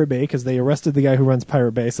on a Pirate Bay because they arrested the guy who runs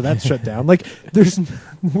Pirate Bay, so that's shut down. Like,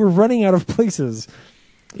 we're running out of places.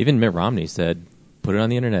 Even Mitt Romney said, "Put it on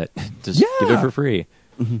the internet, just give it for free."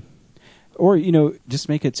 Mm-hmm. Or just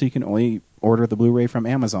make it so you can only order the Blu-ray from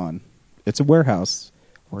Amazon. It's a warehouse.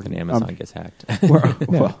 Or then Amazon gets hacked,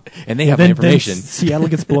 And they have my information. Then Seattle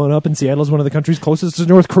gets blown up, and Seattle is one of the countries closest to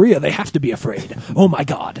North Korea. They have to be afraid. Oh my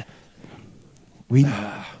God.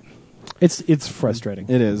 It's frustrating.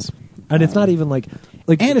 It is, and it's not even like,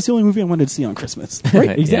 and it's the only movie I wanted to see on Christmas.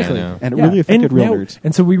 Right? Exactly. And it really affected real nerds.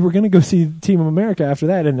 And so we were going to go see Team America after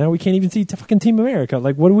that, and now we can't even see fucking Team America.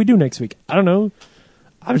 Like, what do we do next week? I don't know.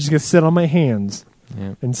 I'm just going to sit on my hands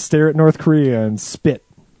and stare at North Korea and spit.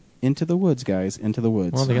 Into the woods, guys. Into the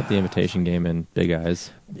woods. Well, they got the Imitation Game and Big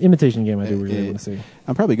Eyes. Imitation Game I do really want to see.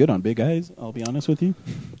 I'm probably good on Big Eyes, I'll be honest with you.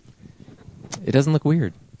 It doesn't look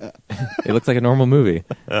weird. It looks like a normal movie.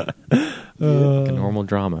 Like a normal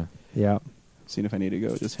drama. Yeah. Seeing if I need to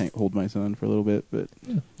go, just hold my son for a little bit, but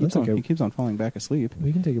he keeps on falling back asleep.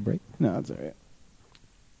 We can take a break. No, it's all right.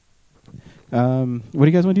 What do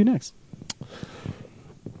you guys want to do next?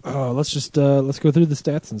 Let's go through the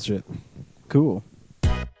stats and shit. Cool.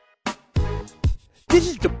 This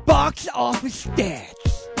is the box office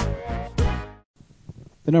stats.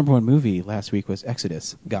 The number one movie last week was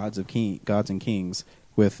Exodus, Gods and Kings,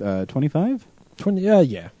 with 25?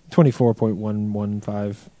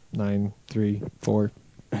 24.115934.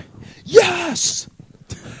 Yes!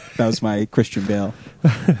 That was my Christian Bale.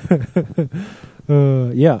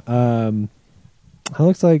 It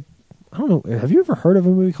looks like, I don't know. Have you ever heard of a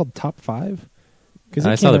movie called Top 5?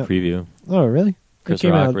 I saw the preview. Oh, really? Chris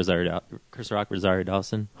Rock, Rosario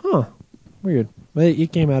Dawson. Huh. Weird. But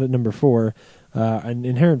it came out at number 4. And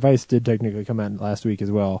Inherent Vice did technically come out last week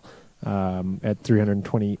as well. At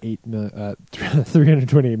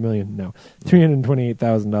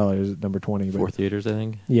 $328,000 at number 20. 4 theaters, I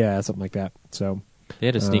think. Yeah, something like that. So they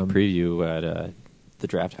had a sneak preview at the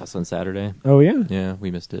Draft House on Saturday. Oh, yeah? Yeah, we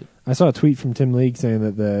missed it. I saw a tweet from Tim League saying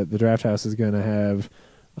that the Draft House is going to have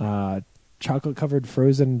chocolate-covered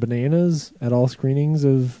frozen bananas at all screenings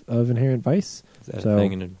of Inherent Vice. Is that So a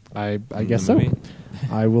thing I in guess the so. movie?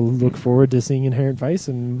 I will look forward to seeing Inherent Vice.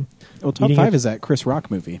 And Well, Top eating 5 it. is that Chris Rock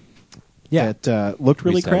movie. Yeah. That looked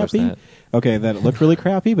really established crappy. that. Okay, that it looked really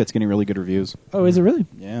crappy, but it's getting really good reviews. Oh, is it really?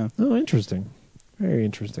 Yeah. Oh, interesting. Very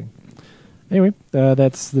interesting. Anyway,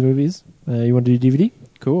 that's the movies. You want to do DVD?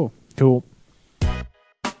 Cool. Cool.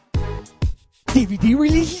 DVD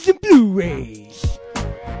releases and Blu-rays.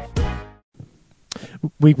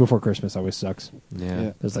 Week before Christmas always sucks.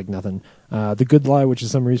 Yeah. There's like nothing. The Good Lie, which is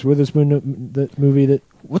some Reese Witherspoon the movie that.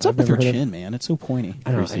 What's I've up with your never heard of. chin, man? It's so pointy.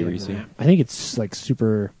 I don't know. Reese. I think it's like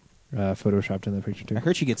super photoshopped in the picture too. I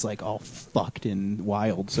heard she gets like all fucked in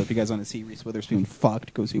Wild. So if you guys want to see Reese Witherspoon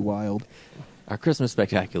fucked, go see Wild. Our Christmas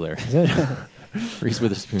spectacular. Is that? Reese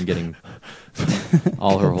Witherspoon getting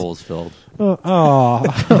all her holes filled.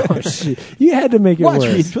 oh, shit! You had to make it Watch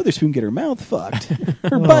worse. Reese Witherspoon get her mouth fucked,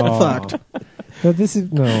 her butt fucked. But this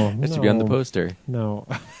is no. That should be on the poster. No.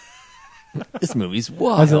 This movie's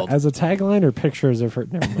wild. As a tagline or pictures of her.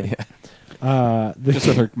 Never mind. Just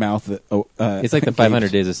with her mouth. It's like the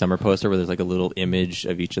 500 Days of Summer poster where there's like a little image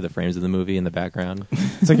of each of the frames of the movie in the background.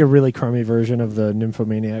 It's like a really crummy version of the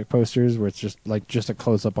Nymphomaniac posters where it's just a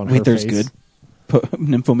close up on her Wait, there's face. good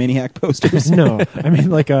Nymphomaniac posters. No, I mean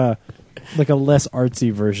like a less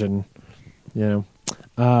artsy version. You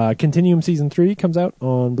know, Continuum season 3 comes out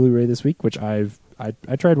on Blu-ray this week, which I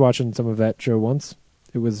tried watching some of that show once.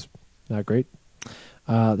 It was not great.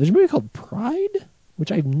 There's a movie called Pride,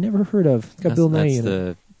 which I've never heard of. It's got Bill Nighy in it.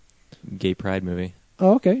 That's the gay pride movie.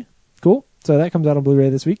 Oh, okay, cool. So that comes out on Blu-ray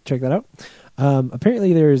this week. Check that out.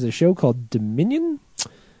 Apparently, there is a show called Dominion,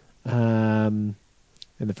 and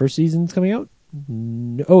the first season's coming out.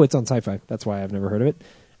 Oh, it's on Sci-Fi. That's why I've never heard of it,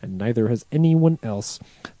 and neither has anyone else.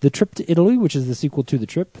 The Trip to Italy, which is the sequel to The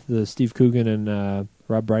Trip, the Steve Coogan and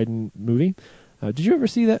Rob Brydon movie. Did you ever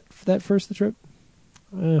see that first The Trip?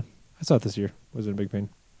 I saw it this year. Wasn't a big pain.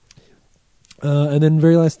 And then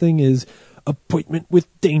very last thing is Appointment with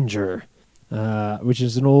Danger, which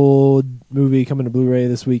is an old movie coming to Blu-ray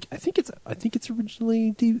this week. I think it's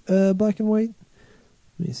originally black and white.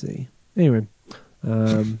 Let me see. Anyway,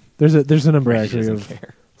 there's a number actually of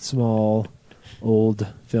small old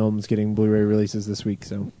films getting Blu-ray releases this week.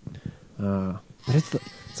 So, but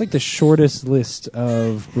it's like the shortest list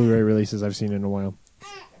of Blu-ray releases I've seen in a while.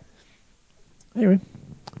 Anyway,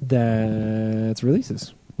 that's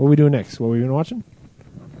releases. What are we doing next? What are we been watching?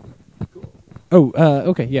 Oh,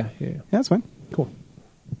 okay, yeah. That's fine. Cool.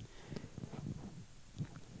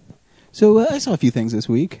 So I saw a few things this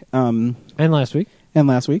week. And last week. And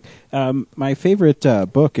last week. My favorite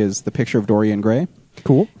book is The Picture of Dorian Gray.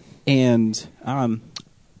 Cool. And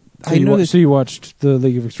So you watched The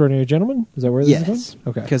League of Extraordinary Gentlemen? Is that where this is yes,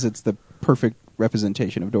 from? Okay. because it's the perfect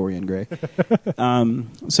representation of Dorian Gray.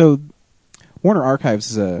 So Warner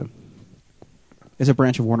Archives is a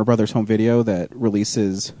branch of Warner Brothers Home Video that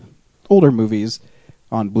releases older movies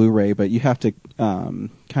on Blu-ray, but you have to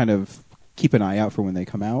kind of keep an eye out for when they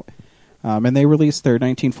come out. And they released their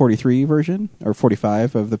 1943 version, or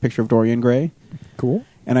 45, of The Picture of Dorian Gray. Cool.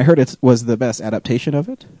 And I heard it was the best adaptation of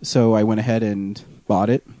it, so I went ahead and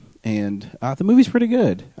bought it. And the movie's pretty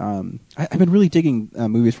good. I've been really digging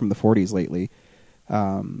movies from the 40s lately.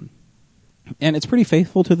 And it's pretty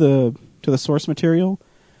faithful to the source material.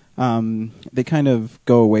 They kind of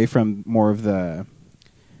go away from more of the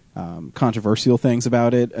controversial things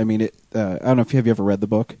about it. I mean, I don't know if have you ever read the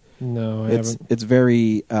book. No, I haven't. It's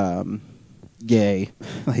very gay.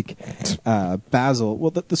 Like Basil.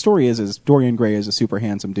 Well, the story is Dorian Gray is a super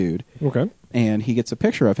handsome dude. Okay. And he gets a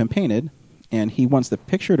picture of him painted, and he wants the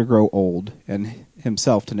picture to grow old and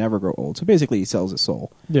himself to never grow old. So basically, he sells his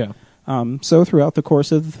soul. Yeah. So throughout the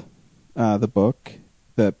course of the book,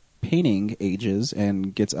 the painting ages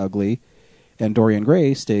and gets ugly, and Dorian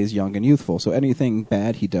Gray stays young and youthful. So anything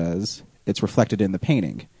bad he does, it's reflected in the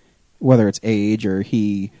painting, whether it's age or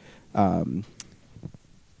he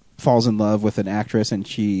falls in love with an actress and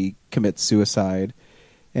she commits suicide.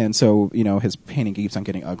 And so, his painting keeps on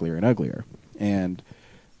getting uglier and uglier. And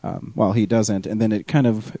Well, he doesn't, and then it kind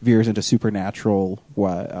of veers into supernatural.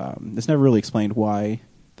 It's never really explained why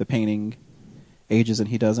the painting ages and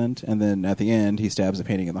he doesn't, and then at the end he stabs the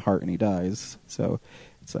painting in the heart and he dies. So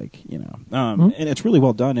it's like, and it's really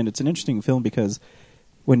well done, and it's an interesting film because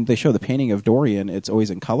when they show the painting of Dorian, it's always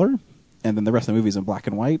in color, and then the rest of the movie is in black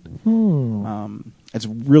and white. It's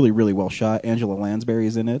really, really well shot. Angela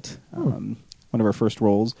Lansbury's in it, one of her first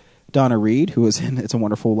roles. Donna Reed, who was in It's a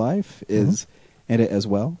Wonderful Life, is in it as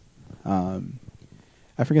well.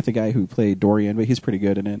 I forget the guy who played Dorian, but he's pretty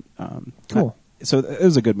good in it. Cool. So it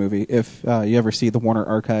was a good movie. If you ever see the Warner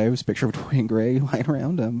Archives picture of Dorian Gray lying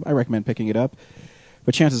around, I recommend picking it up.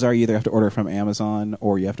 But chances are you either have to order it from Amazon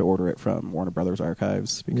or you have to order it from Warner Brothers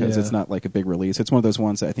Archives because it's not like a big release. It's one of those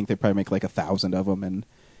ones that I think they probably make like 1,000 of them. And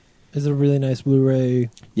is it a really nice Blu-ray?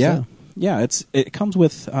 Yeah, set? yeah. It comes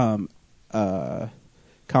with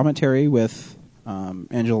commentary with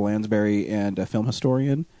Angela Lansbury and a film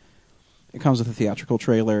historian. It comes with a theatrical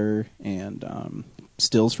trailer and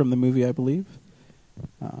stills from the movie, I believe.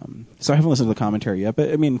 So I haven't listened to the commentary yet,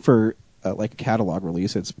 but I mean, for like a catalog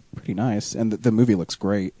release, it's pretty nice, and the movie looks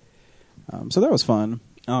great. So that was fun.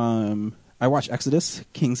 I watched Exodus,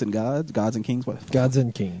 Kings and Gods, Gods and Kings, Gods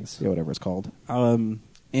and Kings, yeah, whatever it's called. And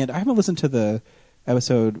I haven't listened to the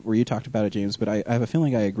episode where you talked about it, James, but I have a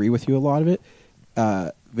feeling I agree with you a lot of it.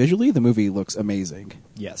 Visually, the movie looks amazing.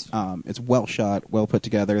 Yes. It's well shot, well put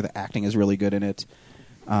together. The acting is really good in it.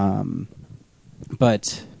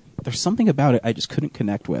 But there's something about it I just couldn't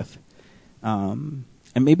connect with.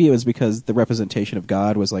 And maybe it was because the representation of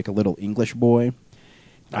God was like a little English boy.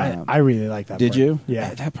 I really like that Did part. you?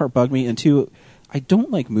 Yeah. That part bugged me. And two, I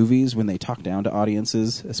don't like movies when they talk down to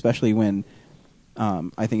audiences, especially when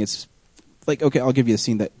I think it's like, okay, I'll give you a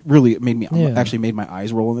scene that really made me actually made my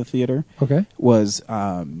eyes roll in the theater. Okay. Was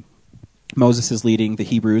Moses is leading the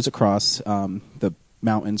Hebrews across the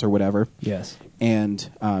mountains or whatever. Yes. And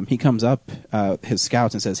he comes up, his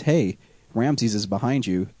scouts, and says, "Hey, Ramses is behind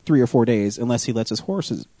you 3 or 4 days unless he lets his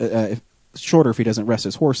horses, shorter if he doesn't rest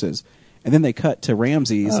his horses." And then they cut to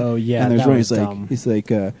Ramses. Oh, yeah, and there's that one was he's like, dumb. he's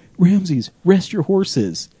like, "Ramses, rest your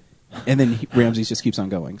horses." And then Ramses just keeps on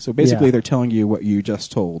going. So basically, Yeah. they're telling you what you just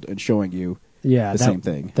told and showing you Yeah, the same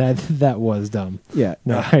thing. That was dumb. Yeah,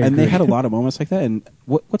 No, I and they agree. had a lot of moments like that. And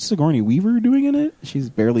what's Sigourney Weaver doing in it? She's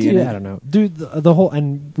barely in Dude, it. I don't know, dude. The whole,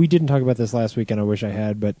 and we didn't talk about this last week, and I wish I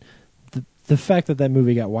had, but the fact that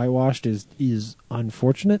movie got whitewashed is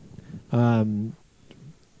unfortunate.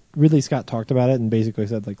 Ridley Scott talked about it and basically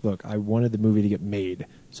said, like, look, I wanted the movie to get made,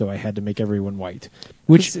 so I had to make everyone white.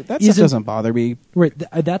 Which that stuff doesn't bother me. Right,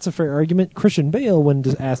 that's a fair argument. Christian Bale, when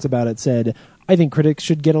asked about it, said, I think critics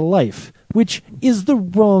should get a life, which is the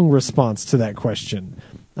wrong response to that question.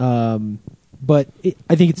 But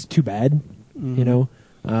I think it's too bad, you know?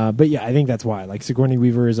 But yeah, I think that's why. Like, Sigourney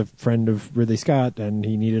Weaver is a friend of Ridley Scott, and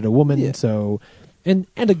he needed a woman, so... And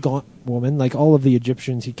a gaunt woman. Like, all of the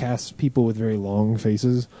Egyptians, he casts people with very long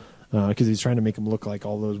faces, because he's trying to make them look like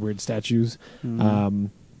all those weird statues.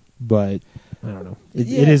 But... I don't know. It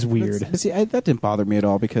is weird. But see, that didn't bother me at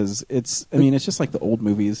all because it's just like the old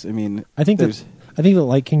movies. I mean, I think that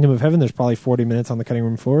like Kingdom of Heaven, there's probably 40 minutes on the cutting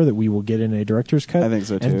room floor that we will get in a director's cut. I think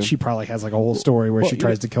so, too. And she probably has like a whole story where Well, she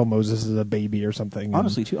tries to kill Moses as a baby or something.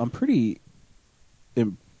 honestly, too, I'm pretty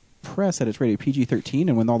impressed that it's rated PG-13,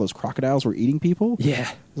 and when all those crocodiles were eating people, Yeah.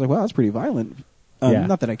 I was like, wow, that's pretty violent. Yeah.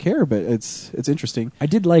 Not that I care, but it's interesting. I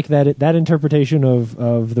did like that interpretation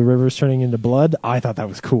of the rivers turning into blood. I thought that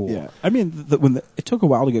was cool. Yeah, I mean, it took a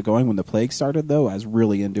while to get going when the plague started, though. I was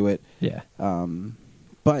really into it. Yeah.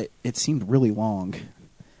 But it seemed really long.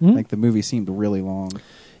 Hmm? Like the movie seemed really long.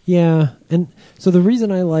 Yeah, and so the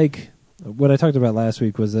reason I like what I talked about last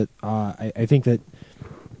week was that I think that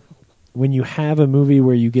when you have a movie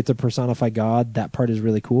where you get to personify God, that part is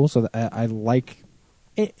really cool. So I like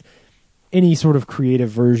any sort of creative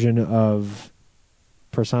version of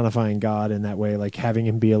personifying God in that way, like having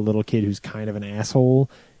him be a little kid who's kind of an asshole.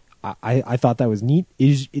 I thought that was neat.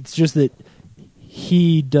 It's just that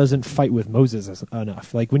he doesn't fight with Moses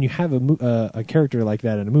enough. Like when you have a character like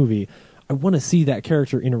that in a movie, I want to see that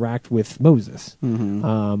character interact with Moses.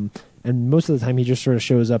 Mm-hmm. And most of the time he just sort of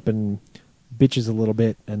shows up and bitches a little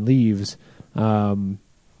bit and leaves.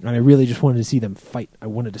 And I really just wanted to see them fight. I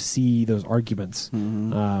wanted to see those arguments.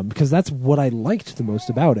 Because that's what I liked the most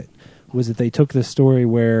about it, was that they took this story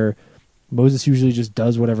where Moses usually just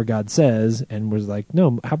does whatever God says and was like,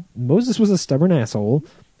 no, Moses was a stubborn asshole,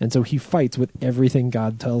 and so he fights with everything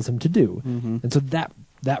God tells him to do. And so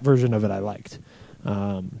that version of it I liked.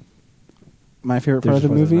 my favorite There part of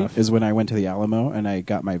the just wasn't movie enough. is when I went to the Alamo and I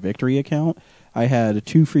got my victory account. I had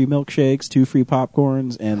 2 free milkshakes, 2 free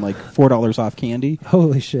popcorns, and like $4 off candy.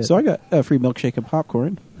 Holy shit! So I got a free milkshake and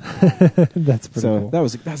popcorn. That's pretty So cool. that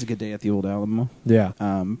was a good day at the old Alamo. Yeah.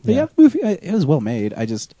 But yeah, the movie it was well made. It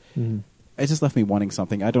just left me wanting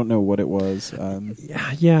something. I don't know what it was.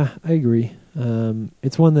 Yeah, I agree.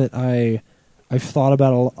 It's one that I've thought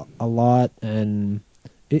about a lot, and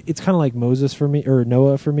it's kind of like Moses for me, or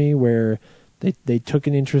Noah for me, where they took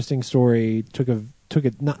an interesting story, took a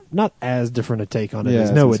not as different a take on it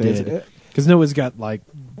as Noah did, because Noah's got like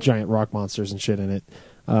giant rock monsters and shit in it.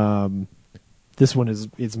 This one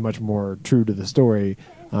is much more true to the story,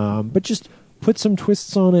 but just put some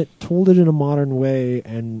twists on it, told it in a modern way,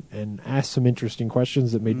 and asked some interesting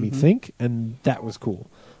questions that made me think, and that was cool.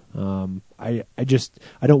 I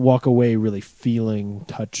don't walk away really feeling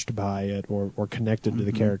touched by it or connected to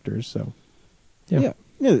the characters. So Yeah,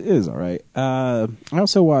 it is all right. I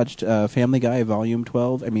also watched Family Guy Volume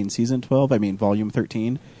 12. Season 12. Volume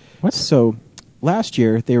 13. What? So last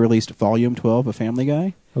year they released Volume 12 of Family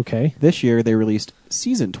Guy. okay. This year they released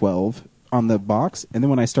Season 12 on the box, and then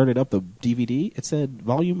when I started up the DVD, it said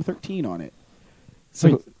Volume 13 on it.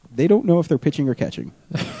 So Wait. they don't know if they're pitching or catching.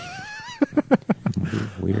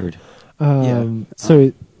 Weird.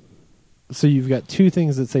 So you've got 2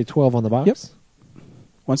 things that say 12 on the box. Yep.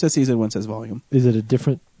 One says season, one says volume. Is it a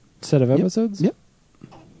different set of episodes? Yep.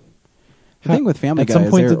 The thing with Family At Guy some is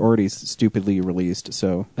point they're did- already stupidly released,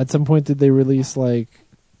 so... At some point, did they release like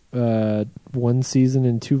 1 season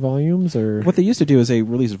in 2 volumes, or What they used to do is they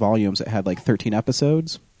released volumes that had like 13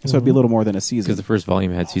 episodes, so it'd be a little more than a season. Because the first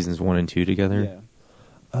volume had seasons 1 and 2 together. Yeah.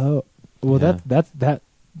 Oh, well, Yeah. that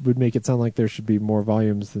would make it sound like there should be more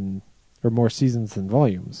volumes or more seasons than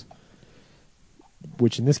volumes.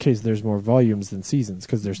 Which in this case, there's more volumes than seasons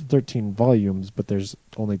because there's 13 volumes, but there's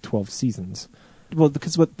only 12 seasons. Well,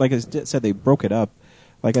 because like I said, they broke it up.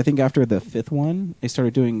 Like I think after the 5th one, they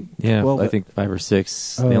started doing Yeah, 12, I think 5 or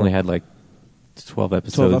 6. Oh. They only had like 12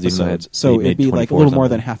 episodes. 12 even though episodes. So they it'd be made like a 24 little more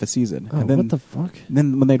something. than half a season. Oh, and then, what the fuck?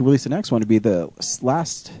 then when they'd release the next one, it'd be the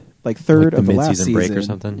last, like third Like the of the last mid-season season. break or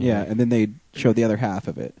something? Yeah, and then they'd show the other half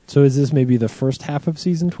of it. So is this maybe the first half of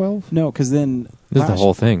season 12? No, because then... This is the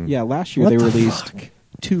whole thing. Yeah, last year What they the released fuck?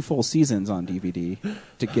 2 full seasons on DVD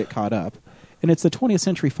to get caught up. And it's the 20th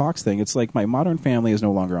Century Fox thing. It's like My Modern Family is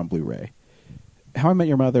no longer on Blu-ray. How I Met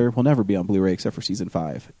Your Mother will never be on Blu-ray except for season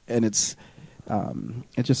 5. And it's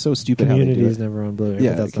just so stupid how they Community do is it. never on Blu-ray.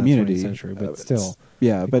 Yeah, but that's Community. not 20th century, but it's- still.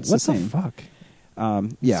 Yeah, but it's what the same. fuck?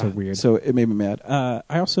 Yeah, So weird. So it made me mad.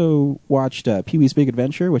 I also watched Pee-wee's Big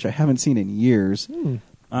Adventure, which I haven't seen in years.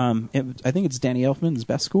 I think it's Danny Elfman's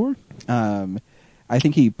best score. I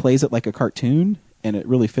think he plays it like a cartoon, and it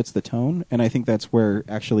really fits the tone. And I think that's where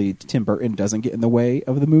actually Tim Burton doesn't get in the way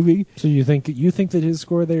of the movie. So you think that his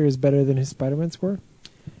score there is better than his Spider-Man score?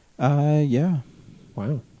 Yeah,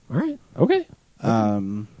 Wow. All right. Okay.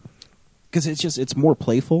 because it's more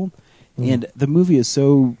playful, and the movie is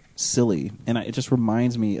so silly, and it just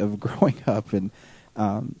reminds me of growing up, and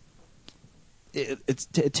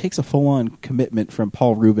it takes a full-on commitment from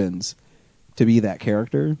Paul Rubens to be that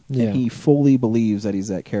character, Yeah. and he fully believes that he's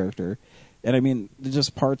that character. And I mean, there's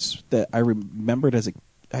just parts that I remembered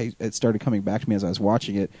it started coming back to me as I was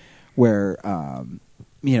watching it, where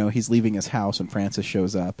he's leaving his house and Francis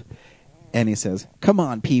shows up, and he says, "Come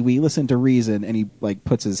on, Pee-wee, listen to reason." And he like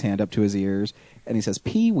puts his hand up to his ears, and he says,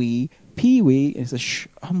 "Pee-wee, Pee-wee," and he says, "Shh,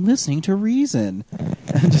 I'm listening to reason,"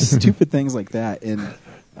 and just stupid things like that. And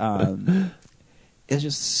it's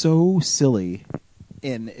just so silly,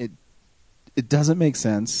 and it doesn't make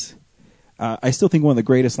sense. I still think one of the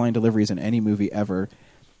greatest line deliveries in any movie ever.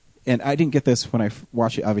 And I didn't get this when I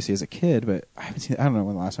watched it, obviously, as a kid, but I haven't seen it. I don't know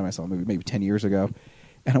when the last time I saw a movie, maybe 10 years ago.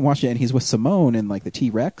 And I watched it, and he's with Simone in, like, the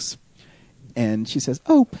T-Rex. And she says,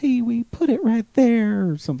 "Oh, Pee-wee, put it right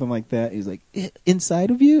there," or something like that. He's like,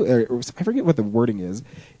 "Inside of you?" Or I forget what the wording is.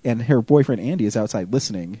 And her boyfriend, Andy, is outside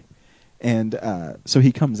listening. And so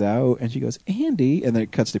he comes out, and she goes, "Andy," and then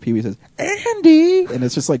it cuts to Pee-wee and says, "Andy," and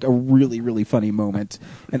it's just like a really, really funny moment.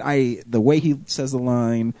 And the way he says the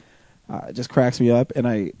line just cracks me up, and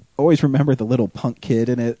I always remember the little punk kid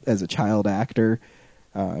in it as a child actor,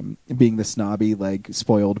 being the snobby, like,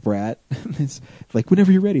 spoiled brat. It's like,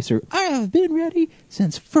 "Whenever you're ready, sir." "I have been ready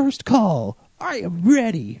since first call. I am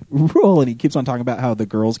ready. Roll." And he keeps on talking about how the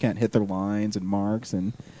girls can't hit their lines and marks,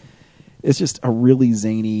 and it's just a really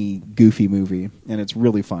zany, goofy movie, and it's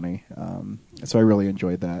really funny. So I really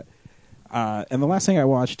enjoyed that. And the last thing I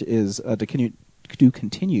watched is to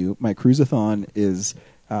continue my cruise-a-thon is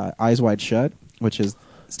Eyes Wide Shut, which is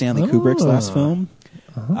Stanley Kubrick's last film.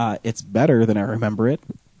 It's better than I remember it.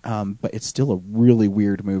 but it's still a really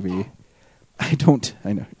weird movie. I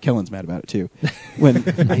know Kellen's mad about it too. When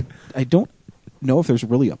I don't know if there's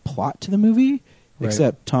really a plot to the movie, Right.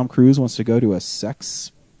 except Tom Cruise wants to go to a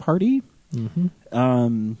sex party.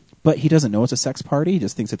 Mm-hmm. But he doesn't know it's a sex party. He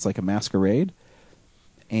just thinks it's like a masquerade.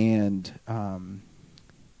 And,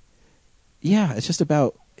 yeah, it's just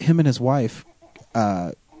about him and his wife,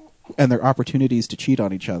 and their opportunities to cheat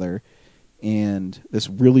on each other. And this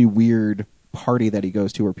really weird party that he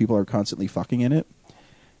goes to where people are constantly fucking in it.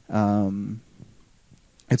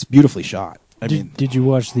 It's beautifully shot. Did you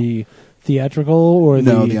watch the theatrical or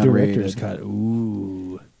No, the the director's unrated. cut?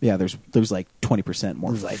 Ooh. Yeah, there's like 20%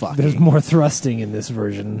 more fucking. There's more thrusting in this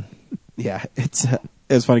version. Yeah, it's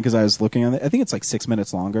funny because I was looking on it. I think it's like 6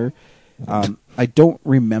 minutes longer. I don't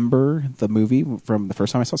remember the movie from the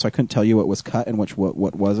first time I saw it, so I couldn't tell you what was cut and what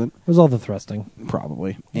wasn't. It was all the thrusting.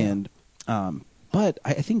 Probably. And but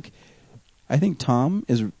I think Tom,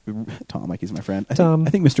 like he's my friend. I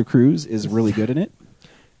think Mr. Cruise is really good in it.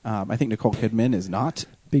 I think Nicole Kidman is not.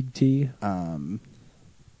 Big T.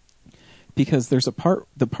 Because there's the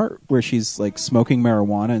part where she's like smoking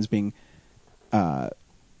marijuana and is being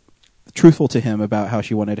truthful to him about how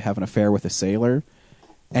she wanted to have an affair with a sailor.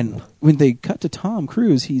 And when they cut to Tom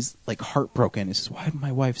Cruise, he's like heartbroken. He says, "Why did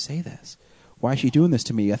my wife say this? Why is she doing this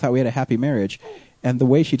to me? I thought we had a happy marriage." And the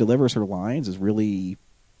way she delivers her lines is really,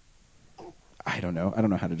 I don't know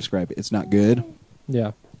how to describe it. It's not good.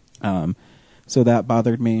 Yeah. So that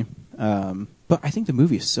bothered me. But I think the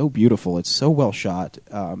movie is so beautiful. It's so well shot.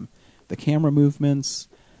 The camera movements,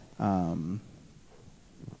 and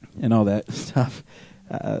all that stuff.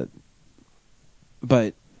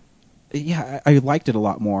 But yeah, I liked it a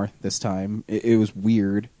lot more this time. It was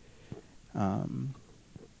weird. And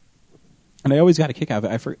I always got a kick out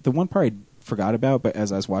of it. The one part I forgot about, but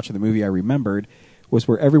as I was watching the movie, I remembered, was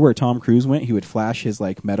where everywhere Tom Cruise went, he would flash his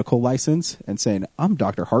like medical license and saying, "I'm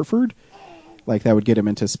Dr. Hartford." Like that would get him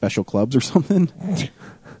into special clubs or something.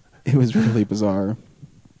 It was really bizarre.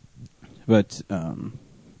 But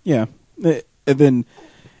yeah, and then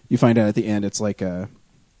you find out at the end it's like it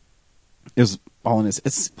was all in his.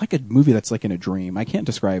 It's like a movie that's like in a dream. I can't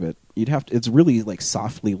describe it. It's really like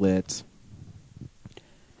softly lit,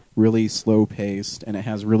 really slow paced, and it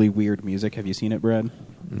has really weird music. Have you seen it, Brad?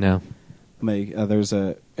 No. Like there's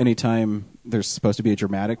anytime there's supposed to be a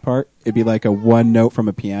dramatic part, it'd be like a one note from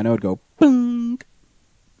a piano. It'd go boom,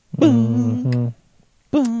 boom,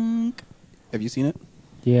 boom. Have you seen it?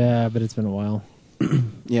 Yeah, but it's been a while.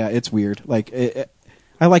 Yeah, it's weird. Like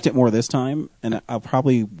I liked it more this time, and I'll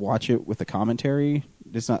probably watch it with the commentary.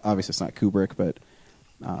 It's not Kubrick, but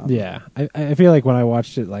yeah, I feel like when I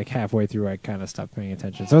watched it like halfway through, I kind of stopped paying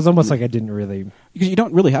attention. So it's almost like I didn't really. Because you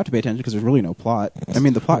don't really have to pay attention because there's really no plot. I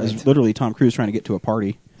mean, the plot is literally Tom Cruise trying to get to a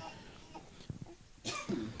party.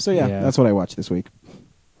 So yeah, that's what I watched this week.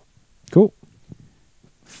 Cool.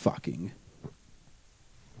 Fucking.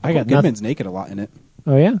 I got Goodman's naked a lot in it.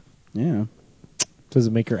 Oh yeah. Yeah. Does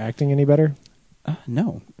it make her acting any better?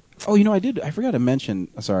 No. Oh, I did. I forgot to mention.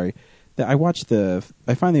 Sorry, that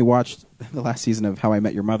I finally watched the last season of How I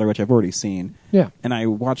Met Your Mother, which I've already seen. Yeah. And I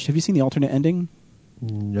watched. Have you seen the alternate ending?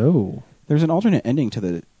 No. There's an alternate ending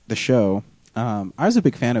to the show. I was a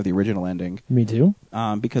big fan of the original ending. Me too.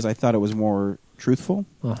 Because I thought it was more truthful.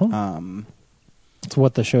 It's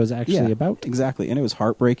what the show's actually about. Exactly, and it was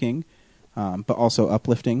heartbreaking, but also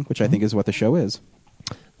uplifting, which I think is what the show is.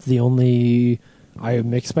 It's the only. I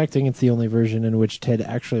am expecting it's the only version in which Ted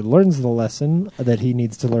actually learns the lesson that he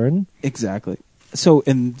needs to learn. Exactly. So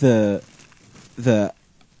in the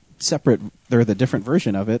different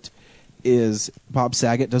version of it is Bob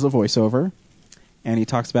Saget does a voiceover, and he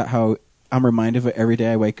talks about how I'm reminded of it every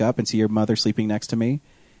day I wake up and see your mother sleeping next to me,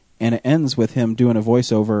 and it ends with him doing a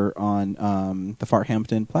voiceover on the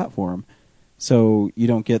Farthampton platform. So you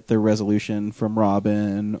don't get the resolution from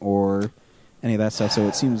Robin or any of that stuff. So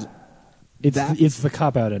it seems. It's the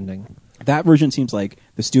cop-out ending. That version seems like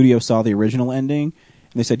the studio saw the original ending,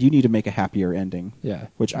 and they said, you need to make a happier ending. Yeah.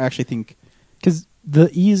 Which I actually think. Because the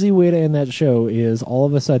easy way to end that show is all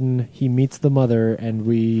of a sudden he meets the mother, and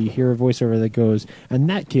we hear a voiceover that goes, "And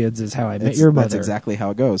that, kids, is how I met your mother." That's exactly how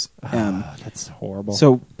it goes. That's horrible.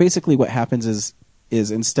 So basically what happens is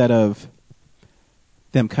instead of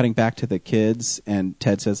them cutting back to the kids, and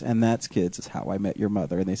Ted says, "And that's, kids, is how I met your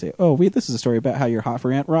mother," and they say, "Oh, this is a story about how you're hot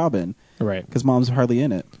for Aunt Robin." Right. Because Mom's hardly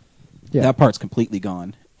in it. Yeah. That part's completely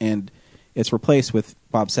gone. And it's replaced with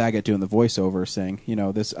Bob Saget doing the voiceover saying,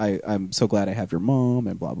 I'm so glad I have your mom,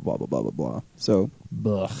 and blah, blah, blah, blah, blah, blah, blah. So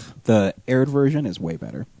the aired version is way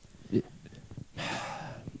better.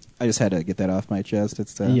 I just had to get that off my chest.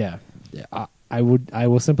 It's Yeah. I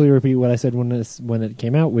will simply repeat what I said when it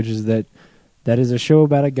came out, which is that is a show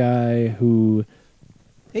about a guy who.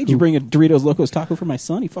 Hey, did you bring a Doritos Locos taco for my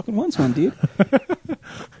son? He fucking wants one, dude.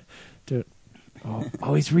 Dude.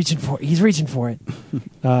 Oh, he's reaching for it.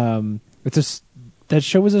 That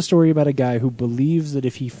show is a story about a guy who believes that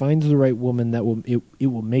if he finds the right woman, that it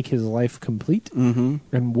will make his life complete. Mm-hmm.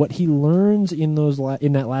 And what he learns in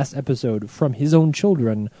that last episode from his own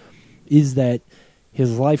children is that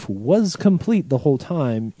his life was complete the whole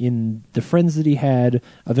time in the friends that he had,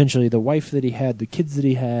 eventually the wife that he had, the kids that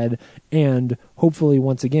he had, and hopefully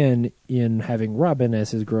once again in having Robin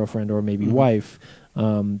as his girlfriend or maybe wife.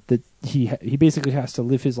 That he basically has to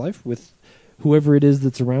live his life with whoever it is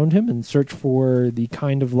that's around him and search for the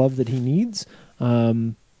kind of love that he needs,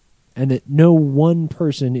 and that no one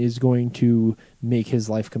person is going to make his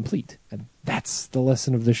life complete. And that's the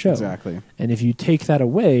lesson of the show. Exactly. And if you take that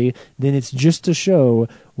away, then it's just a show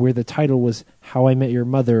where the title was How I Met Your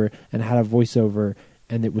Mother and had a voiceover,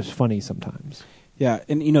 and it was funny sometimes. Yeah,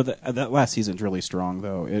 and that last season's really strong,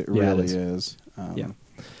 though. It really is. Yeah.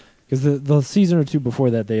 Because the season or two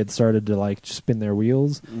before that, they had started to like spin their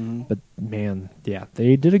wheels. Mm-hmm. But man, yeah,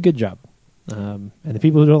 they did a good job. And the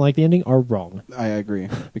people who don't like the ending are wrong. I agree,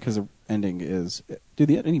 because the ending is... Dude,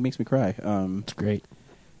 the ending makes me cry. It's great.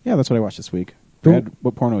 Yeah, that's what I watched this week. Cool. Brad,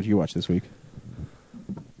 what porno did you watch this week?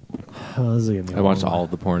 Oh, this is gonna be I watched long. all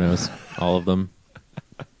of the pornos, all of them.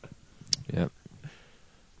 Yep.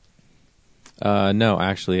 No,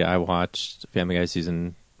 actually, I watched Family Guy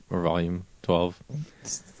season or volume 12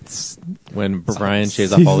 when Brian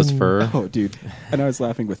shaves off all his fur. Oh, dude. And I was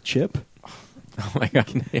laughing with Chip. Oh my god,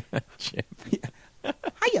 yeah, Chip.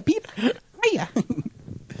 Hiya, Pete. Hiya.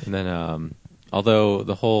 And then, although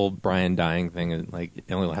the whole Brian dying thing, like,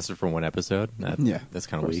 it only lasted for one episode. That's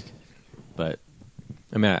kind of weak. But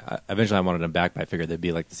I mean, eventually I wanted him back, but I figured they'd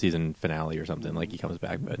be like the season finale or something, like he comes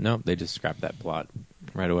back. But no, they just scrapped that plot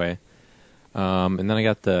right away. And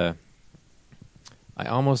then I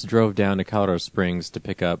almost drove down to Colorado Springs to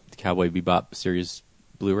pick up the Cowboy Bebop series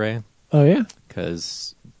Blu-ray Oh, yeah?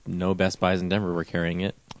 because no Best Buys in Denver were carrying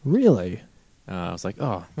it. Really? I was like,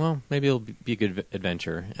 oh, well, maybe it'll be a good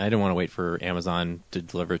adventure. I didn't want to wait for Amazon to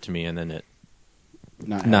deliver it to me and then it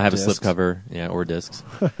not have a discs. slipcover, or discs.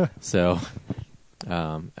 So,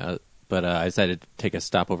 but I decided to take a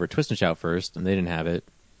stop over at Twist and Shout first, and they didn't have it.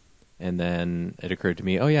 And then it occurred to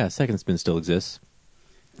me, oh yeah, Second Spin still exists.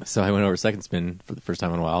 So I went over to Second Spin for the first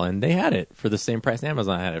time in a while, and they had it for the same price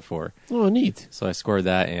Amazon had it for. Oh, neat. So I scored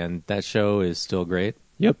that, and that show is still great.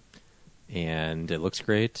 Yep. And it looks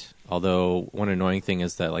great. Although one annoying thing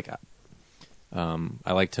is that, like,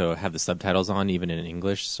 I like to have the subtitles on even in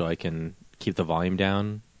English, so I can keep the volume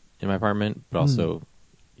down in my apartment, but also,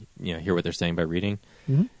 hear what they're saying by reading.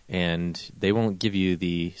 Mm-hmm. And they won't give you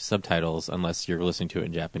the subtitles unless you're listening to it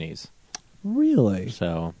in Japanese. Really?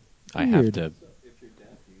 So I have Weird. to.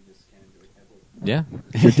 Yeah.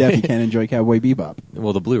 If you're deaf, you can't enjoy Cowboy Bebop.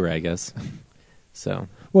 Well, the Blu-ray, I guess. So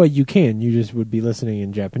Well, you can. You just would be listening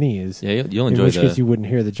in Japanese. yeah, you'll In enjoy which the. case you wouldn't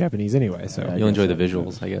hear the Japanese anyway. So Yeah, You'll enjoy the guess so.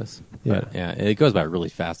 visuals, I guess. Yeah. But yeah, it goes by really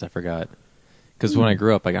fast. I forgot. Because when I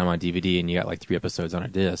grew up, I got them on DVD, and you got like 3 episodes on a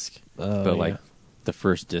disc. Oh, but like yeah. the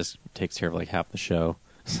first disc takes care of like half the show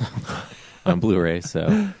on Blu-ray,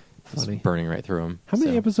 so it's Funny. burning right through them. How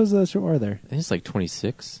many episodes of that show are there? I think it's like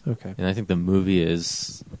 26. Okay. And I think the movie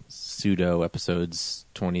is pseudo episodes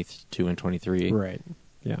 22 and 23. Right.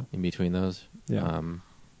 Yeah. In between those. Yeah.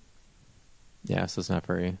 Yeah, so it's not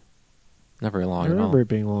very long I at all. remember it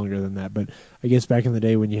being longer than that, but I guess back in the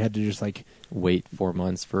day when you had to just like, Wait 4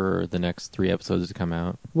 months for the next 3 episodes to come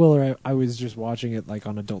out. well, or I was just watching it like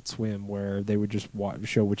on Adult Swim where they would just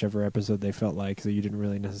show whichever episode they felt like, so you didn't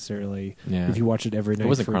really necessarily, Yeah. if you watch it every night. It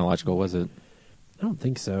wasn't for- chronological, was it? I don't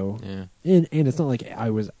think so. Yeah. And it's not like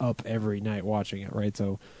I was up every night watching it, right?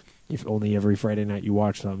 So if only every Friday night you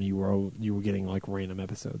watched them, you were getting like random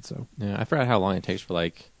episodes. So Yeah, I forgot how long it takes for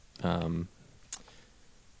like God,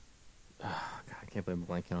 I can't believe I'm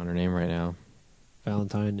blanking on her name right now.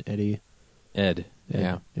 Valentine, Eddie, Ed.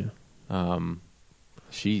 Yeah. yeah.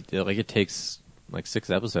 She like it takes like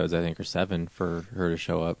 6 episodes, I think, or 7 for her to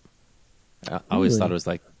show up. I always Really? thought it was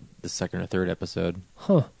like the second or third episode.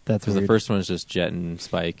 Huh? That's Because weird. the first one is just Jet and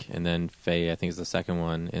Spike, and then Faye, I think, is the second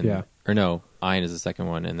one. And, Yeah. Or no, Ian is the second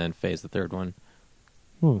one, and then Faye is the third one.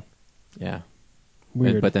 Yeah.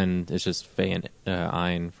 Weird. But then it's just Faye and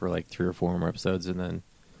Ian for like 3 or 4 more episodes, and then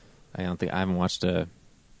I haven't watched a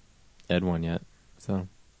Ed one yet. So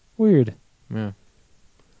Weird. yeah.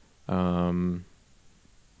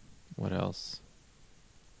 What else?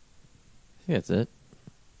 I think that's it.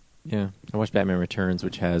 Yeah, I watched Batman Returns,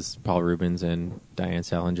 which has Paul Rubens and Diane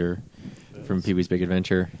Salinger from Pee-wee's Big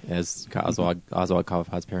Adventure as Oswald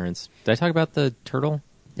Cobblepot's parents. Did I talk about the turtle?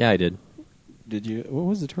 Yeah, I did. Did you? What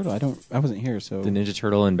was the turtle? I wasn't here, so The Ninja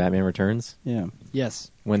Turtle in Batman Returns. yeah. Yes.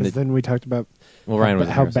 When Then we talked about Ryan was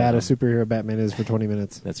how there, so- bad a superhero Batman is for 20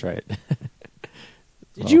 minutes. That's right.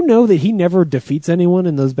 Did you know that he never defeats anyone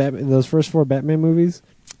in those first 4 Batman movies?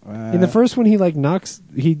 In the first one, he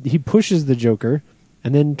he pushes the Joker,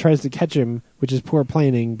 and then tries to catch him, which is poor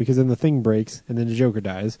planning because then the thing breaks, and then the Joker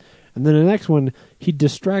dies. And then the next one, he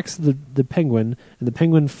distracts the Penguin, and the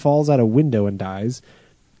Penguin falls out a window and dies.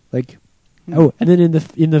 And then in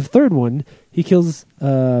the third one, he kills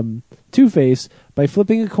Two-Face by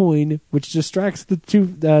flipping a coin, which distracts the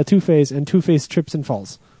Two-Face, and Two-Face trips and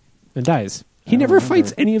falls and dies. He never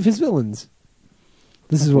fights any of his villains.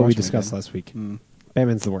 This is what we discussed last week.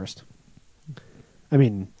 Batman's the worst. I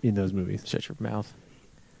mean, in those movies. Shut your mouth.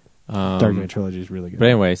 Dark Knight Trilogy is really good. But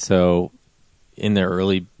anyway, so in the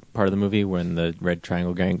early part of the movie, when the Red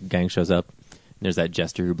Triangle gang shows up, there's that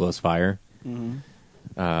jester who blows fire.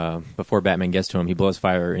 Before Batman gets to him, he blows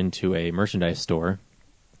fire into a merchandise store.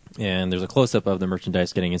 And there's a close-up of the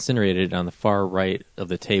merchandise getting incinerated. On the far right of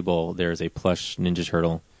the table, there's a plush Ninja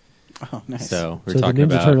Turtle. Oh, nice. So we're the talking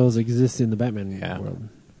Ninja about Turtles exist in the Batman Yeah. world.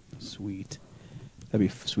 Sweet. That'd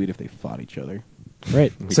be sweet if they fought each other.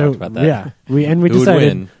 Right. We So, talked about that. yeah. We Who would decided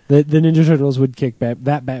win? that the Ninja Turtles would kick that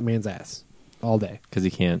Batman's ass all day. because he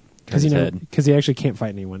can't turn his head. Because he actually can't fight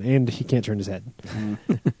anyone, and he can't turn his head.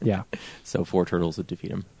 Yeah. So 4 turtles would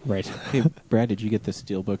defeat him. Right. Hey, Brad, did you get the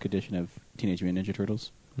Steelbook edition of Teenage Mutant Ninja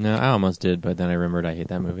Turtles? No, I almost did, but then I remembered I hate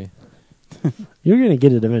that movie. You're going to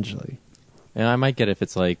get it eventually. And I might get it if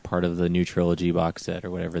it's like part of the new trilogy box set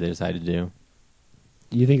or whatever they decide to do.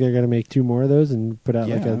 You think they're going to make 2 more of those and put out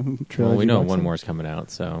like Yeah. a trilogy? Well, we know box one set? more is coming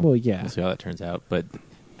out, so Well, yeah. we'll see how that turns out. But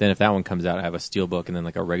then if that one comes out, I have a steelbook and then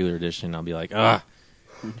like a regular edition. I'll be like, I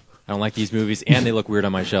don't like these movies, and they look weird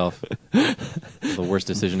on my shelf. It's the worst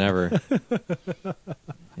decision ever.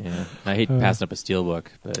 Yeah, I hate passing up a steelbook,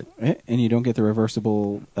 but And you don't get the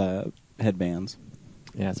reversible headbands.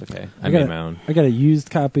 yeah, it's okay. I made my own. I got a used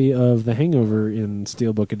copy of The Hangover in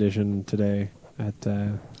Steelbook edition today.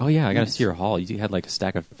 Oh yeah, I got to Nice. see your haul. You had like a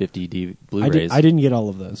stack of 50 Blu-rays. I didn't get all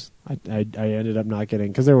of those. I ended up not getting,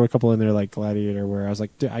 because there were a couple in there like Gladiator where I was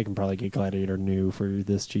like, I can probably get Gladiator new for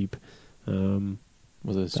this cheap.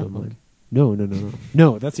 Was it a steelbook? No,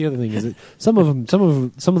 that's the other thing. Is that some of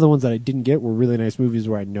the ones that I didn't get were really nice movies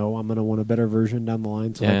where I know I'm going to want a better version down the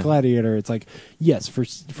line. So Yeah. like Gladiator, it's like yes for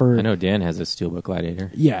I know Dan has a steelbook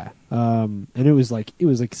Gladiator. yeah, and it was like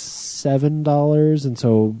 $7, and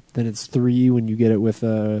so then it's $3 when you get it with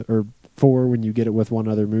or $4 when you get it with one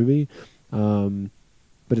other movie.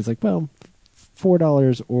 But it's like, well,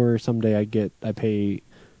 $4, or someday I pay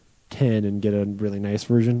 $10 and get a really nice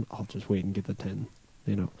version. I'll just wait and get the $10,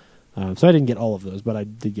 you know. So I didn't get all of those, but I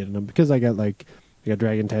did get them because I got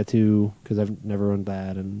Dragon Tattoo because I've never owned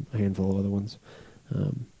that, and a handful of other ones.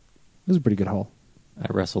 It was a pretty good haul. I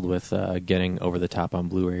wrestled with getting Over the Top on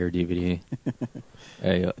Blu-ray or DVD.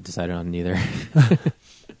 I decided on neither.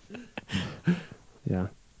 Yeah,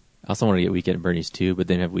 I also wanted to get Weekend at Bernie's 2, but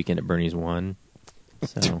they didn't have Weekend at Bernie's 1.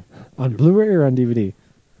 So on Blu-ray or on DVD.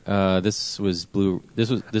 this was I feel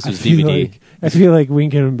DVD. I feel like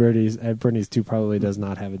Weekend at Bernie's 2 probably does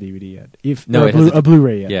not have a DVD yet. No, or it has a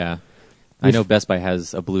Blu-ray yet. Yeah. I know Best Buy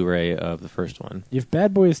has a Blu-ray of the first one. If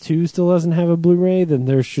Bad Boys 2 still doesn't have a Blu-ray, then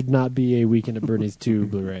there should not be a Weekend at Bernie's 2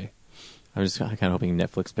 Blu-ray. I'm just kind of hoping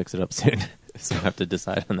Netflix picks it up soon, so I have to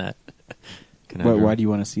decide on that. Why do you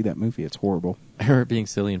want to see that movie? It's horrible. I heard it being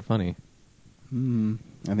silly and funny.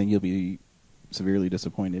 I think you'll be severely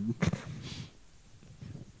disappointed.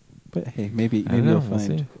 But hey, maybe I don't you'll know, we'll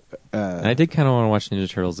find. see. I did kind of want to watch Ninja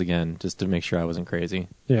Turtles again, just to make sure I wasn't crazy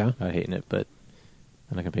Yeah. about hating it, but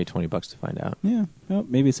I'm not going to pay $20 to find out. Yeah, well,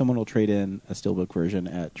 maybe someone will trade in a steelbook version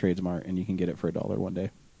at Tradesmart, and you can get it for $1 one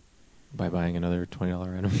day. By buying another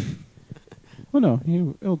 $20 item. Well,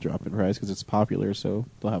 no, it'll drop in price because it's popular, so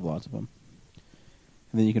they'll have lots of them.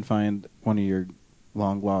 And then you can find one of your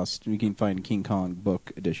long lost. You can find King Kong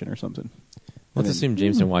book edition or something. Let's assume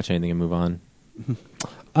James didn't watch anything and move on.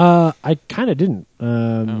 I kind of didn't,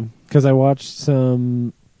 because I watched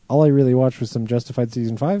some. All I really watched was some Justified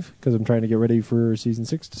season 5 because I'm trying to get ready for season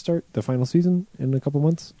 6 to start, the final season in a couple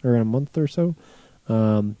months or in a month or so.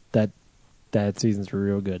 That season's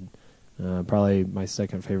real good. Probably my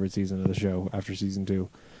second favorite season of the show after season 2.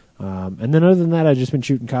 And then other than that, I've just been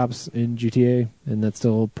shooting cops in GTA, and that's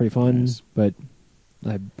still pretty fun. Nice. But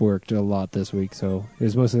I worked a lot this week, so it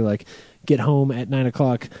was mostly like get home at 9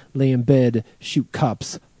 o'clock, lay in bed, shoot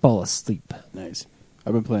cops, fall asleep. Nice.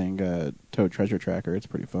 I've been playing Toad Treasure Tracker. It's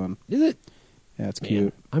pretty fun. Is it? Yeah, it's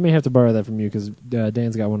cute. I may have to borrow that from you because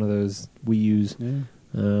Dan's got one of those we use.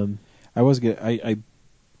 Yeah. I was good. I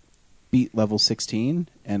beat level 16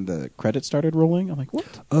 and the credits started rolling. I'm like,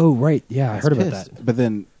 what? Oh, right. Yeah, I heard about pissed. that. But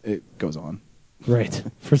then it goes on. Right.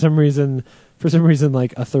 For some reason,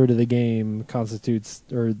 like a third of the game constitutes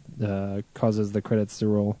or causes the credits to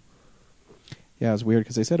roll. Yeah, it's weird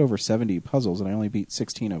because they said over 70 puzzles and I only beat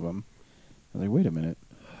 16 of them. I was like, wait a minute.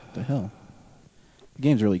 What the hell? The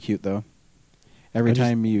game's really cute, though. Every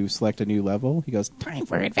time you select a new level, he goes, "Time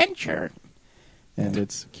for adventure," and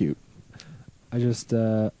it's cute. I just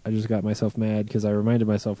got myself mad because I reminded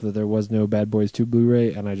myself that there was no Bad Boys 2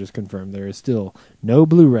 Blu-ray, and I just confirmed there is still no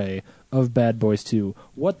Blu-ray of Bad Boys 2.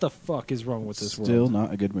 What the fuck is wrong with this world? Still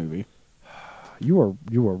not a good movie. You are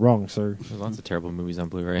wrong, sir. There's lots of terrible movies on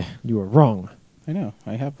Blu-ray. You are wrong. I know.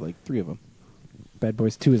 I have like 3 of them. Bad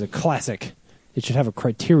Boys 2 is a classic. It should have a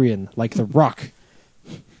criterion like The Rock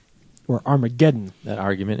or Armageddon. That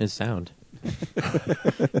argument is sound.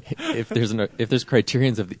 if there's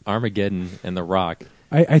criterions of the Armageddon and The Rock,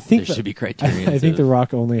 I think there should be criterions. I think The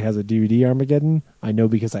Rock only has a DVD Armageddon. I know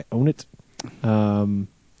because I own it.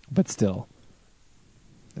 But still,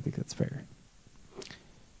 I think that's fair.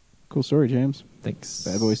 Cool story, James. Thanks.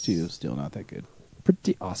 Bad Boys 2 is still not that good.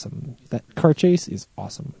 Pretty awesome. That car chase is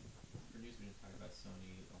awesome.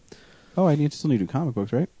 Oh, I still need to do comic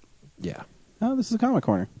books, right? Yeah. Oh, this is a comic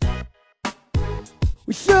corner.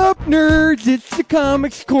 What's up, nerds? It's the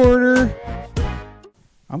Comics Corner.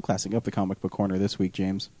 I'm classing up the comic book corner this week,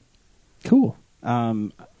 James. Cool.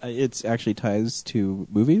 It's actually ties to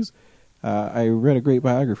movies. I read a great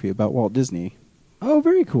biography about Walt Disney Oh,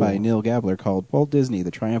 very cool. by Neil Gabler called Walt Disney,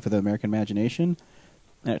 The Triumph of the American Imagination.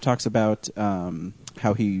 And it talks about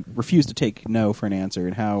how he refused to take no for an answer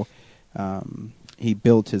and how he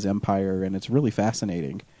built his empire. And it's really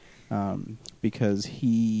fascinating because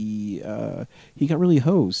he got really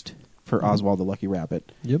hosed for Oswald the Lucky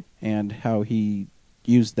Rabbit. Yep. And how he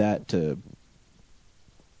used that to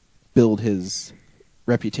build his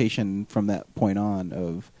reputation from that point on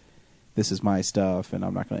of this is my stuff and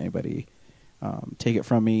I'm not going to let anybody take it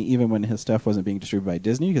from me, even when his stuff wasn't being distributed by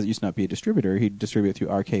Disney, because it used to not be a distributor. He'd distribute it through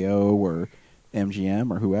RKO or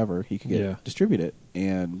MGM or whoever. He could distribute it.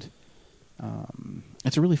 And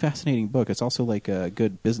it's a really fascinating book. It's also like a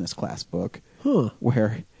good business class book.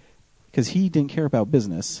 Where, because he didn't care about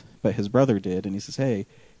business, but his brother did. And he says, hey,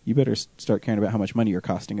 you better start caring about how much money you're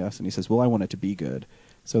costing us. And he says, well, I want it to be good.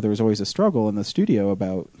 So there was always a struggle in the studio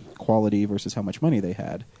about quality versus how much money they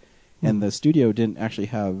had. And the studio didn't actually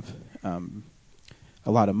have a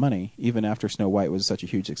lot of money, even after Snow White was such a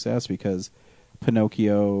huge success, because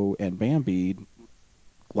Pinocchio and Bambi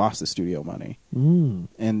lost the studio money.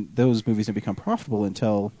 And those movies didn't become profitable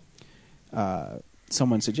until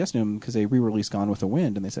someone suggested them, because they re-released Gone with the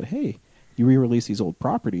Wind, and they said, hey, you re-release these old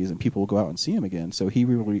properties and people will go out and see them again. So he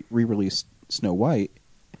re-released Snow White,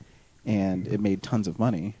 and it made tons of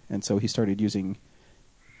money. And so he started using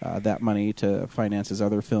that money to finance his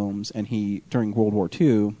other films. And he, during World War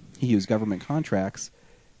II, he used government contracts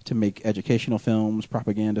to make educational films,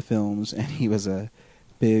 propaganda films, and he was a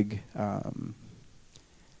big, I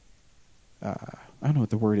don't know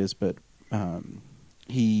what the word is, but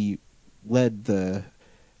he led the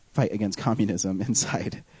fight against communism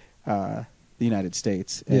inside the United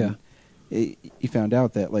States. And he found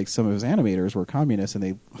out that like some of his animators were communists, and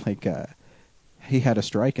they he had a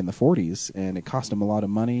strike in the 40s, and it cost him a lot of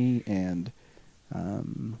money, and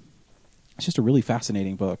it's just a really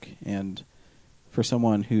fascinating book. And for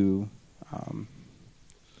someone who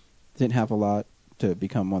didn't have a lot to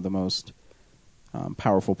become one of the most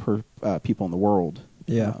powerful people in the world,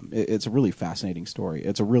 it's a really fascinating story.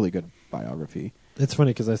 It's a really good biography. It's funny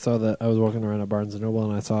because I saw that I was walking around at Barnes & Noble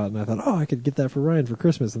and I saw it and I thought, oh, I could get that for Ryan for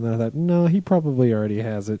Christmas. And then I thought, no, he probably already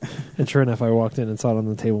has it. And sure enough, I walked in and saw it on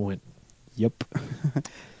the table and went, yep.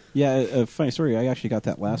 Yeah, a funny story. I actually got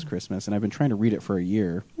that last Christmas, and I've been trying to read it for a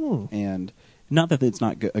year. And not that it's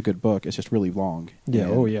not a good book; it's just really long. Yeah.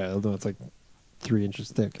 And, Oh, yeah. Although it's like 3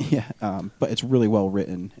 inches thick. Yeah, but it's really well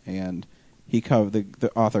written, and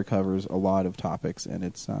the author covers a lot of topics, and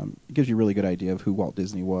it gives you a really good idea of who Walt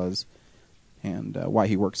Disney was and why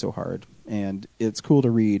he worked so hard. And it's cool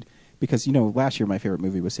to read because last year my favorite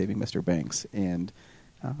movie was Saving Mr. Banks, and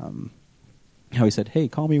how he said, hey,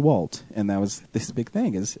 call me Walt. And that was this big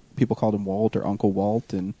thing, is people called him Walt or Uncle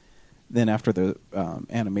Walt. And then after the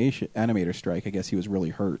animator strike, I guess he was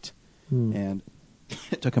really hurt. And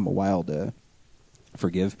it took him a while to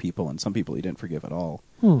forgive people, and some people he didn't forgive at all.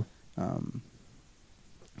 So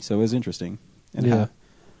it was interesting. And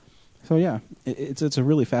it's a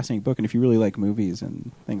really fascinating book, and if you really like movies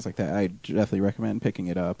and things like that, I definitely recommend picking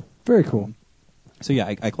it up. Very cool. So yeah,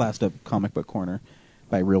 I classed up Comic Book Corner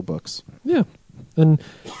by Real Books. Yeah. And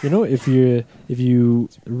if you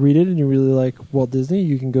read it and you really like Walt Disney,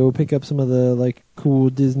 you can go pick up some of the like cool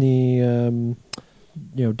Disney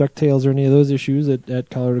DuckTales or any of those issues at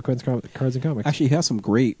Colorado Cards and Comics. Actually, he has some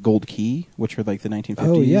great Gold Key, which are like the 1950s,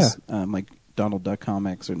 Oh, yeah. like Donald Duck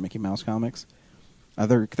comics or Mickey Mouse comics.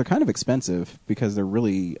 They're kind of expensive because they're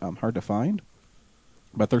really hard to find,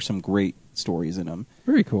 but there's some great stories in them.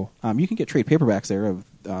 Very cool. You can get trade paperbacks there of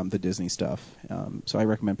the Disney stuff, so I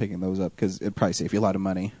recommend picking those up because it'd probably save you a lot of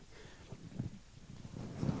money.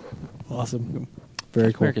 Awesome.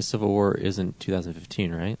 Very cool. America's Civil War isn't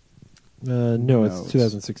 2015, right? No, it's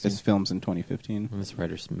 2016. It's films in 2015. And this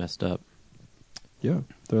writer's messed up. Yeah,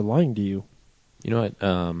 they're lying to you. You know what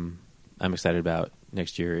I'm excited about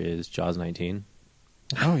next year is Jaws 19.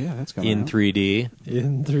 Oh yeah, that's coming in out. 3D.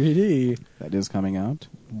 In 3D. That is coming out.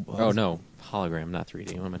 Oh, no. Hologram, not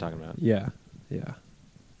 3D. What am I talking about? Yeah.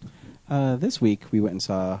 This week we went and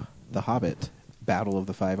saw The Hobbit, Battle of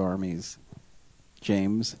the Five Armies.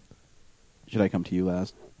 James, should I come to you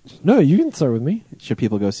last? No, you can start with me. Should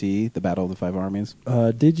people go see The Battle of the Five Armies?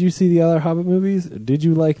 Did you see the other Hobbit movies? Did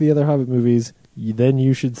you like the other Hobbit movies? Then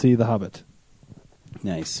you should see The Hobbit.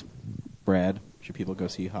 Nice. Brad, should people go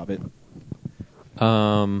see Hobbit?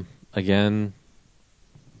 Again,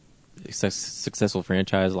 successful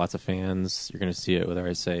franchise, lots of fans. You're going to see it whether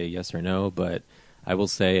I say yes or no, but I will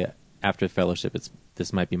say after Fellowship,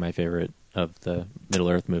 this might be my favorite of the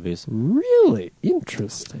Middle-earth movies. Really?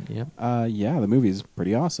 Interesting. Yep. Yeah, the movie's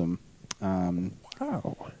pretty awesome.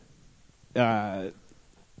 Wow.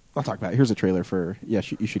 I'll talk about it. Here's a trailer for. Yeah,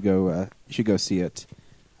 you should go see it.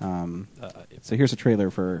 So here's a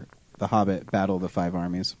trailer for The Hobbit: Battle of the Five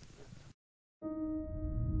Armies.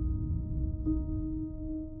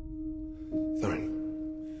 Thorin,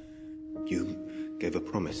 you gave a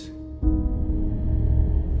promise.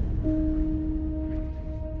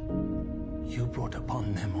 You brought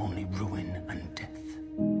upon them only ruin and death.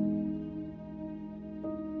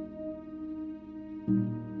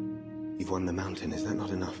 You've won the mountain, is that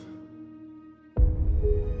not enough?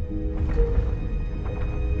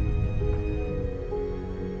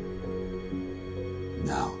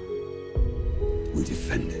 Now, we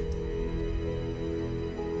defend it.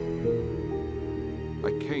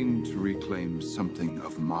 I came to reclaim something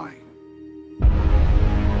of mine.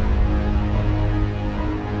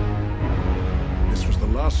 This was the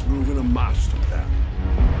last move in a master plan.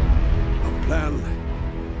 A plan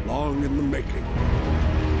long in the making.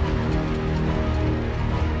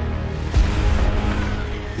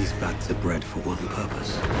 These bats are bred for one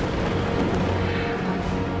purpose.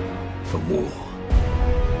 For war.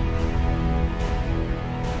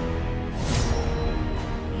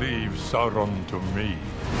 Leave Sauron to me.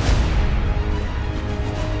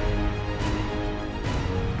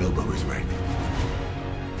 Bilbo is right.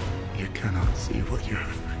 You cannot see what you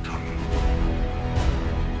have become.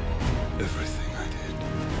 Everything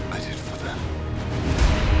I did for them.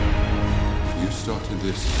 You started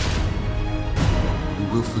this. You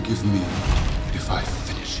will forgive me if I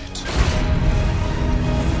finish it.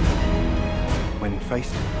 When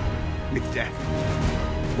faced with death,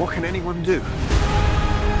 what can anyone do?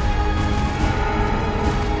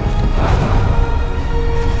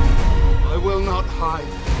 I will not hide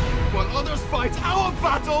while others fight our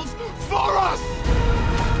battles for us!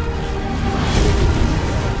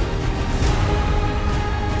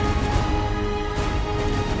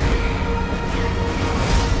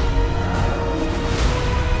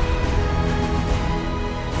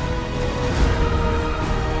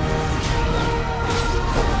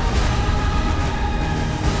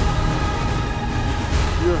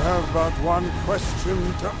 You have but one question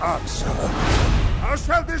to answer. How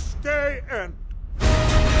shall this day end?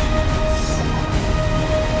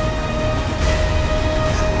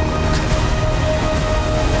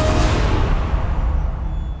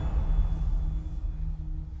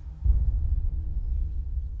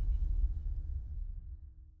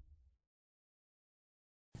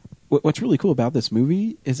 What's really cool about this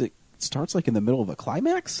movie is it starts like in the middle of a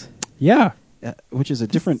climax, Yeah. which is a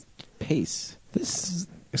different pace.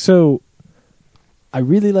 So I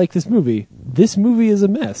really like this movie. This movie is a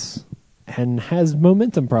mess and has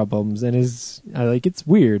momentum problems and it's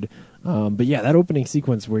weird. But yeah, that opening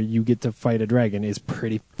sequence where you get to fight a dragon is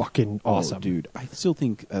pretty fucking awesome. Oh, dude. I still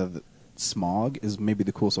think Smaug is maybe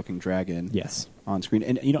the coolest looking dragon Yes. on screen.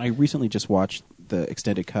 And, I recently just watched the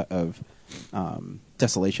extended cut of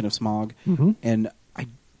Desolation of Smaug, and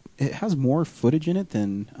it has more footage in it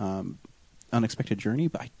than Unexpected Journey,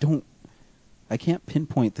 but I I can't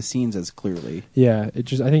pinpoint the scenes as clearly. Yeah, I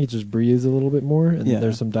think it just breathes a little bit more, and Yeah.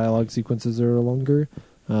 there's some dialogue sequences that are longer.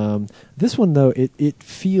 This one though, it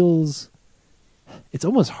feels, it's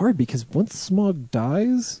almost hard because once Smaug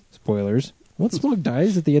dies, spoilers. Once Smaug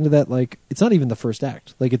dies at the end of that, like it's not even the first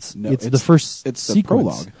act. Like it's the first it's the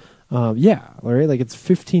sequence. prologue. Yeah, all right. Like it's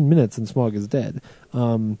 15 minutes and Smaug is dead.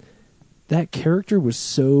 That character was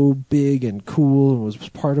so big and cool and was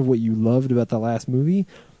part of what you loved about the last movie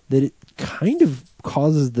that it kind of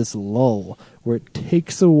causes this lull where it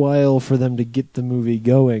takes a while for them to get the movie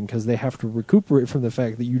going because they have to recuperate from the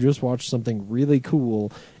fact that you just watched something really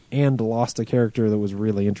cool and lost a character that was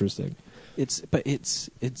really interesting. It's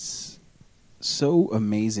so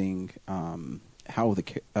amazing how the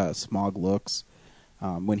Smaug looks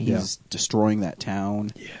when he's destroying that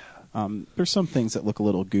town. Yeah. There's some things that look a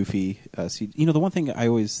little goofy. The one thing I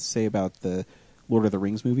always say about the Lord of the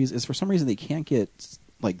Rings movies is for some reason they can't get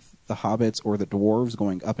like the hobbits or the dwarves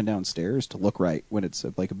going up and down stairs to look right when it's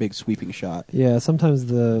like a big sweeping shot. Yeah, sometimes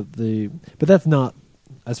but that's not,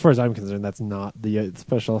 as far as I'm concerned, that's not the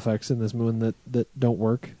special effects in this movie that don't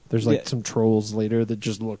work. There's like some trolls later that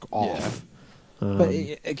just look off. But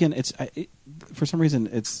again, for some reason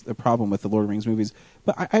it's a problem with the Lord of the Rings movies.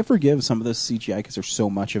 But I forgive some of this CGI because there's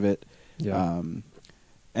so much of it. Yeah.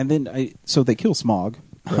 And then so they kill Smaug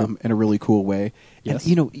in a really cool way. Yes.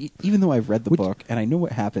 And even though I've read the book and I know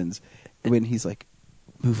what happens when he's like,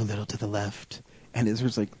 move a little to the left, and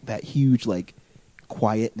there's like that huge like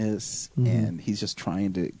quietness, and he's just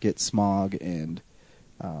trying to get Smaug, and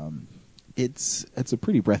it's a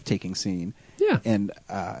pretty breathtaking scene. Yeah. And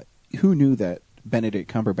who knew that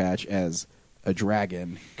Benedict Cumberbatch as a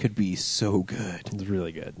dragon could be so good? It's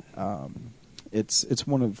really good. It's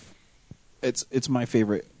one of it's my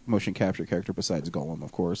favorite motion capture character besides Gollum,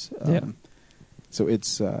 of course. So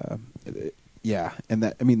it's and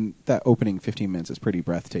that opening 15 minutes is pretty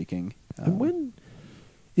breathtaking. And when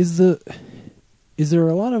is there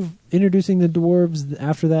a lot of introducing the dwarves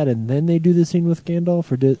after that, and then they do the scene with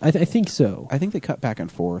Gandalf, or I think so. I think they cut back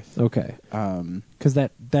and forth. Okay, because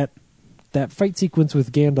that fight sequence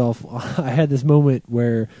with Gandalf, I had this moment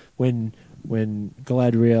where when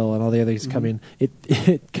Galadriel and all the others come in,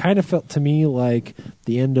 it kind of felt to me like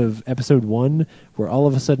the end of episode 1, where all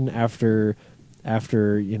of a sudden after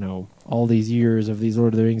all these years of these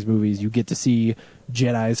Lord of the Rings movies, you get to see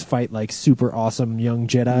Jedis fight like super awesome young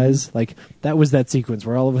Jedis. Like that was that sequence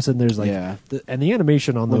where all of a sudden there's like and the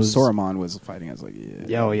animation on those Saruman was fighting, I was like, and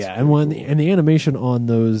the animation on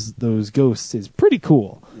those ghosts is pretty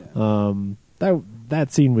cool. That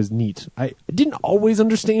scene was neat. I didn't always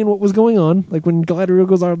understand what was going on. Like when Galadriel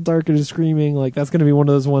goes out dark and is screaming, like that's going to be one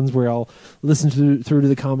of those ones where I'll listen through to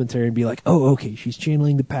the commentary and be like, oh, okay, she's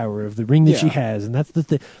channeling the power of the ring that she has, and that's the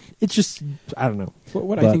thing. It's just, I don't know.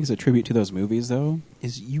 What I think is a tribute to those movies, though,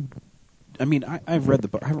 is I've read the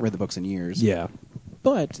book. I haven't read the books in years. Yeah.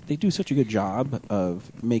 But they do such a good job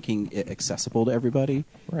of making it accessible to everybody,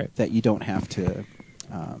 right? That you don't have to.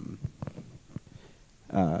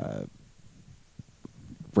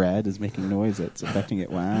 Brad is making noise that's affecting it.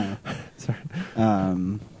 Wow. Sorry.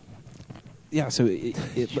 So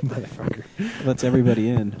it lets everybody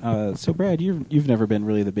in. So Brad, you've never been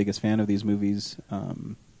really the biggest fan of these movies.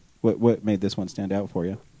 What made this one stand out for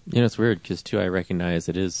you? It's weird because too I recognize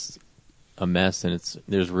it is a mess, and it's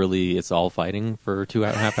all fighting for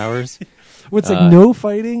 2.5 hours. Well, it's like no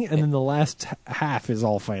fighting, and then the last half is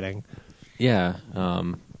all fighting. Yeah.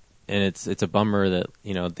 And it's a bummer that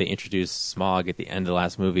they introduced Smaug at the end of the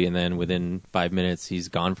last movie, and then within 5 minutes he's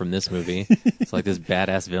gone from this movie. It's like this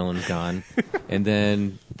badass villain's gone, and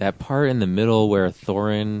then that part in the middle where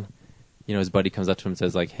Thorin, his buddy comes up to him and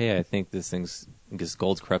says like, "Hey, I think this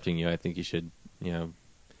gold's corrupting you. I think you should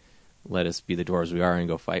let us be the dwarves we are and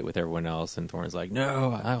go fight with everyone else." And Thorin's like,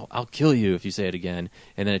 "No, I'll kill you if you say it again."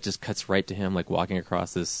 And then it just cuts right to him like walking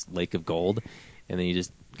across this lake of gold, and then he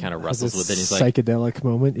just kind of wrestles with it. He's like, psychedelic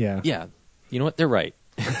moment, yeah. You know what? They're right.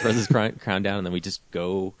 Throws his crown down, and then we just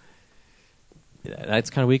go. That's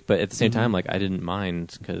kind of weak, but at the same time, like I didn't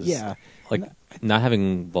mind because, not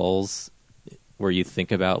having lulls where you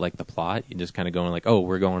think about like the plot, you just kind of going like, oh,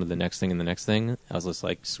 we're going to the next thing and the next thing. I was just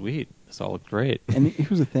like, sweet, this all looked great. And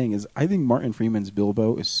here's the thing: is I think Martin Freeman's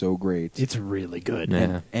Bilbo is so great. It's really good.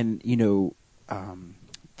 Yeah. And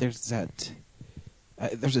there's that.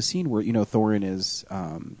 There's a scene where Thorin is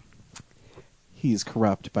he's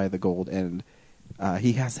corrupt by the gold, and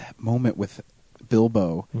he has that moment with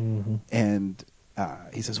Bilbo, and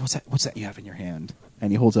he says, "What's that you have in your hand?"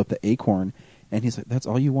 And he holds up the acorn, and he's like, "That's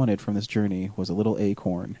all you wanted from this journey was a little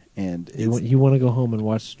acorn." And you want to go home and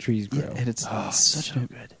watch the trees grow. Yeah, and it's such so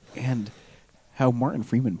good. And how Martin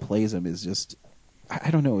Freeman plays him is just, I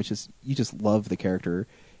don't know. It's just you just love the character,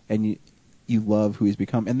 and you love who he's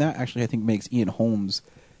become, and that actually I think makes Ian Holmes'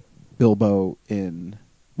 Bilbo in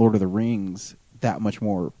Lord of the Rings that much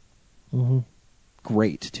more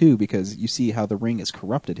great too, because you see how the ring has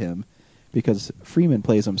corrupted him, because Freeman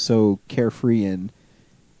plays him so carefree and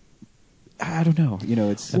I don't know,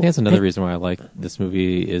 it's. I think that's another reason why I like this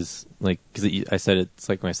movie is like because I said it's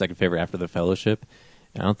like my second favorite after The Fellowship.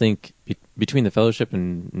 And I don't think between The Fellowship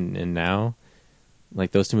and now,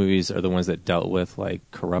 like those two movies are the ones that dealt with like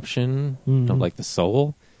corruption of like the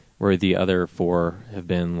soul, where the other four have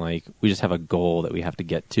been like we just have a goal that we have to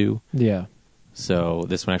get to. Yeah. So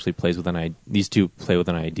this one actually plays with these two play with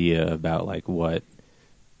an idea about like what,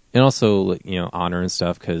 and also honor and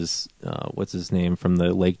stuff, because what's his name from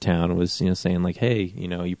the lake town was saying like, hey,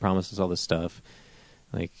 you promised us all this stuff,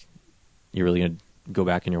 like you're really gonna go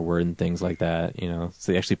back in your word and things like that,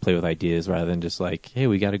 so they actually play with ideas rather than just like, hey,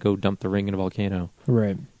 we got to go dump the ring in a volcano,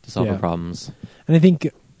 right, to solve our problems. And I think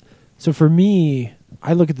so for me,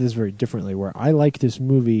 I look at this very differently, where I like this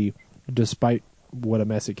movie despite what a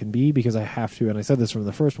mess it can be, because I have to, and I said this from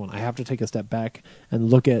the first one, I have to take a step back and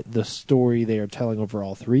look at the story they are telling over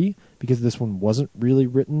all three, because this one wasn't really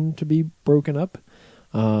written to be broken up.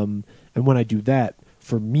 And when I do that,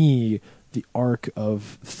 for me, the arc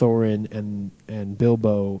of Thorin and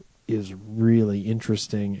Bilbo is really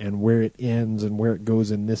interesting, and where it ends and where it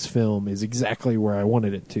goes in this film is exactly where I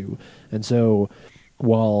wanted it to. And so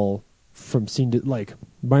while from scene to, like,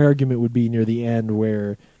 my argument would be near the end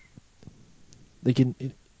where like in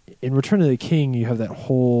Return of the King, you have that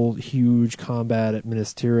whole huge combat at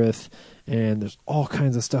Minas Tirith, and there's all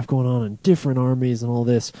kinds of stuff going on in different armies and all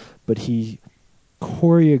this, but he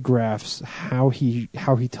choreographs how he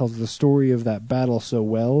tells the story of that battle so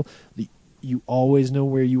well. You always know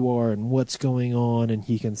where you are and what's going on, and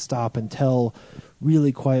he can stop and tell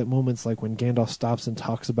really quiet moments, like when Gandalf stops and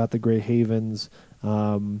talks about the Grey Havens,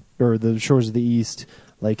 or the Shores of the East.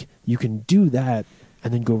 Like, you can do that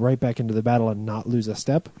and then go right back into the battle and not lose a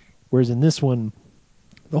step. Whereas in this one,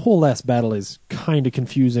 the whole last battle is kind of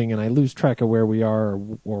confusing, and I lose track of where we are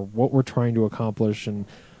or what we're trying to accomplish. And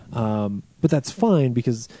but that's fine,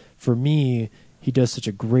 because for me, he does such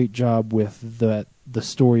a great job with the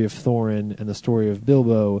story of Thorin and the story of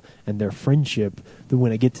Bilbo and their friendship that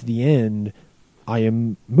when I get to the end, I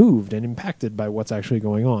am moved and impacted by what's actually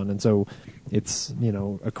going on. And so it's,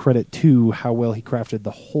 a credit to how well he crafted the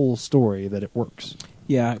whole story that it works.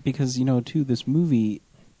 Yeah, because, too, this movie,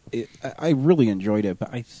 I really enjoyed it,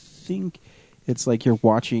 but I think it's like you're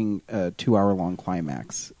watching a 2-hour-long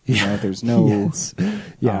climax. There's no... Yes.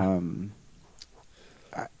 Yeah.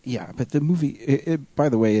 Yeah, but the movie, it, by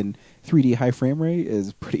the way, in 3D high frame rate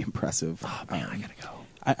is pretty impressive. Oh, man, I gotta go.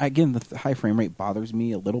 Again, the high frame rate bothers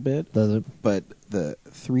me a little bit. Does it? But the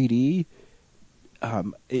 3D,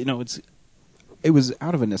 it was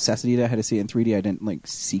out of a necessity that I had to see it in 3D. I didn't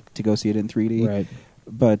seek to go see it in 3D. Right.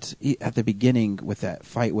 But at the beginning with that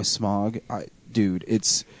fight with Smaug, dude,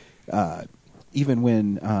 it's even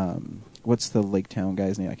when what's the Lake Town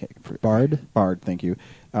guy's name? I can't. Bard. Thank you.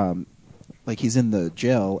 He's in the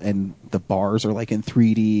jail and the bars are in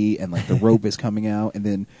 3D and the rope is coming out, and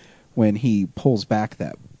then when he pulls back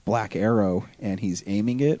that black arrow and he's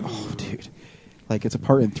aiming it, oh dude, it's a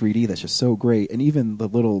part in 3D that's just so great. And even the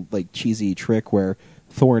little cheesy trick where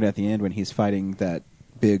Thorin at the end when he's fighting that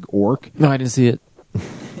big orc. No, I didn't see it.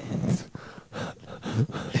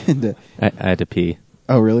 And, I had to pee.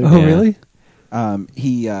 Oh really? Oh really?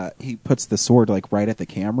 He puts the sword right at the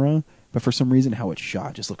camera. But for some reason, how it's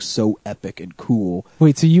shot just looks so epic and cool.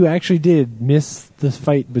 Wait, so you actually did miss the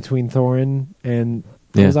fight between Thorin and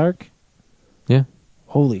Ozark? Yeah.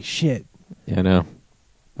 Holy shit. Yeah, I know.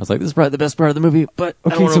 I was like, this is probably the best part of the movie, but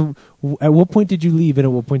okay, so at what point did you leave and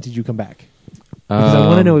at what point did you come back? Because I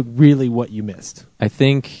want to know really what you missed. I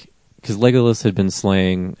think because Legolas had been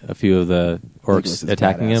slaying a few of the orcs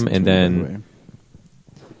attacking him, and then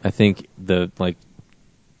I think the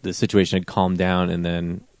situation had calmed down, and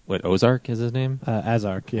then what, Ozark is his name?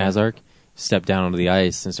 Azark. Yeah. Azark stepped down onto the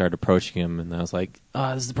ice and started approaching him, and I was like,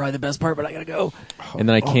 this is probably the best part, but I gotta go. And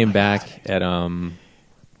then I came back at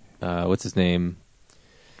what's his name?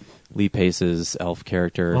 Lee Pace's elf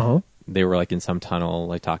character. Uh-huh. They were in some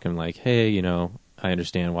tunnel, talking hey, I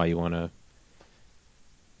understand why you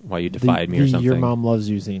defied me or something. Your mom loves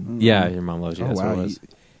you scene. Yeah, your mom loves you. That's what it was.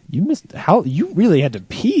 You missed you really had to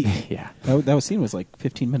pee. Yeah. That scene was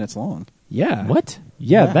 15 minutes long. Yeah. What?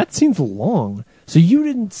 Yeah, that seems long. So you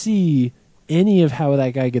didn't see any of how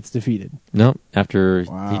that guy gets defeated. No, after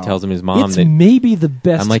he tells him his mom, It's maybe the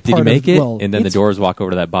best. I'm like, did part you make of, it? Well, And then the doors walk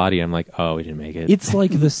over to that body. And I'm like, oh, we didn't make it. It's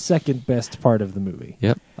like the second best part of the movie.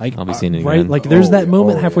 Yep. Like, I'll be seeing it right? again. Like, there's that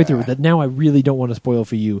moment halfway through that now I really don't want to spoil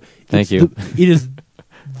for you. Thank you. It is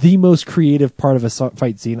the most creative part of a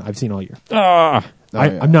fight scene I've seen all year.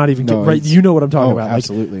 I'm not even kidding. Right? You know what I'm talking about.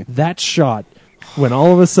 Absolutely. Like, that shot when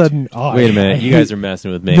all of a sudden... Wait a minute. You guys are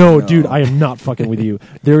messing with me. No, dude, I am not fucking with you.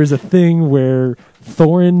 There is a thing where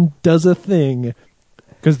Thorin does a thing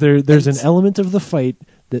because there's an element of the fight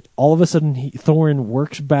that all of a sudden Thorin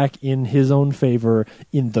works back in his own favor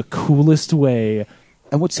in the coolest way.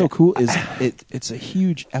 And what's so cool is it's a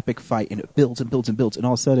huge epic fight, and it builds and builds and builds, and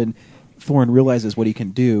all of a sudden Thorin realizes what he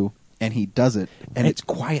can do, and he does it, and it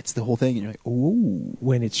quiets the whole thing, and you're like, ooh.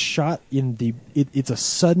 When it's shot in it's a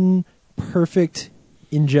sudden, perfect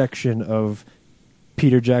injection of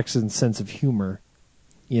Peter Jackson's sense of humor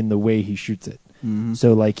in the way he shoots it. Mm-hmm.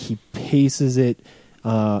 So like he paces it,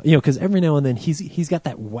 because every now and then he's got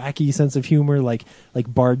that wacky sense of humor, like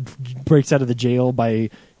Bard breaks out of the jail by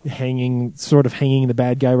hanging the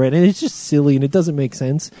bad guy, right? And it's just silly and it doesn't make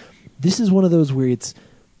sense. This is one of those where it's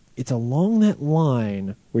along that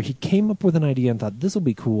line where he came up with an idea and thought this will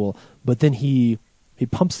be cool, but then he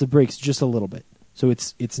pumps the brakes just a little bit. So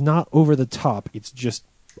it's not over the top. It's just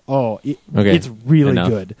it's really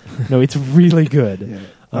good. No, it's really good. Yeah.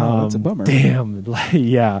 Oh, that's a bummer. Damn.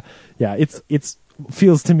 Yeah. It's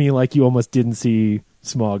feels to me like you almost didn't see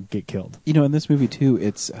Smaug get killed. In this movie too,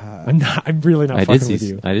 it's I'm really not fucking with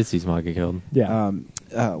you. I did see Smaug get killed. Yeah.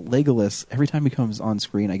 Legolas, every time he comes on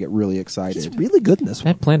screen, I get really excited. He's really good in this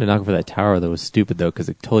one. I planned to knock over that tower that was stupid though, because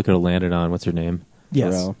it totally could have landed on what's her name.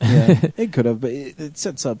 Yes. Pharrell. Yeah, it could have, but it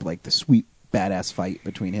sets up like the sweet badass fight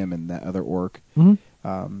between him and that other orc.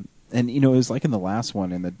 Mm-hmm. And it was like in the last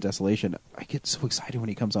one, in the Desolation, I get so excited when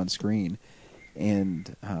he comes on screen,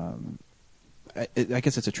 and I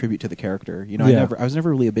guess it's a tribute to the character. I was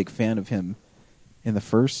never really a big fan of him in the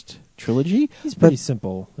first trilogy. He's pretty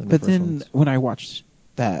simple. But then when I watched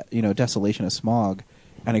that, Desolation of Smaug,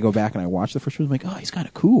 and I go back and I watch the first one, I'm like, oh, he's kind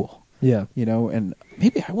of cool. Yeah. And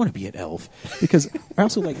maybe I want to be an elf, because I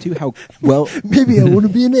also like too how well. Maybe I want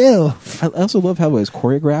to be an elf. I also love how it was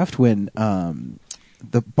choreographed when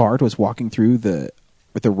the Bard was walking through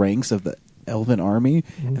with the ranks of the elven army,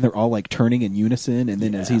 and they're all like turning in unison, and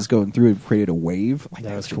then as he's going through, it created a wave. Like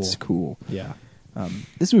that was cool. Yeah.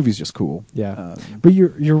 This movie's just cool. Yeah. But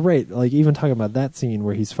you're right. Like, even talking about that scene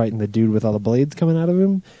where he's fighting the dude with all the blades coming out of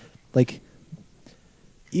him, like,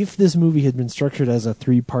 if this movie had been structured as a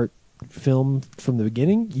 3-part film from the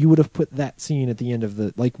beginning, you would have put that scene at the end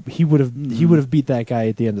of he would have beat that guy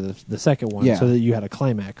at the end of the second one, so that you had a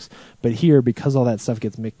climax. But here, because all that stuff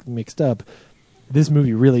gets mixed up, this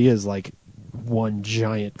movie really is like one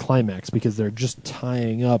giant climax, because they're just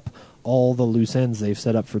tying up all the loose ends they've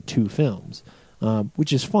set up for 2 films,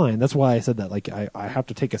 which is fine. That's why I said that. Like, I have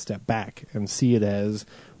to take a step back and see it as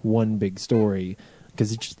one big story,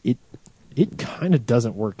 because it kind of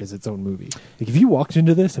doesn't work as its own movie. Like, if you walked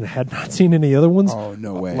into this and had not seen any other ones, oh,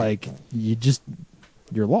 no way. Like,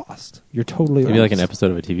 you're lost. You're totally Maybe lost. like an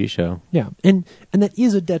episode of a TV show. Yeah. And that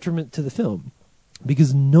is a detriment to the film,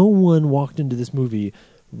 because no one walked into this movie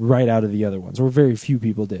right out of the other ones, or very few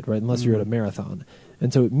people did, right? Unless you're at a marathon.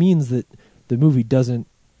 And so it means that the movie does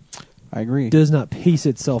not pace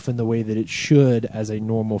itself in the way that it should as a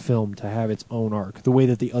normal film to have its own arc, the way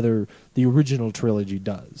that the original trilogy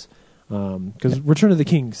does. Because Return of the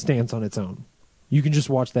King stands on its own. You can just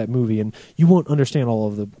watch that movie and you won't understand all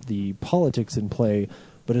of the politics in play,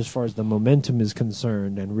 but as far as the momentum is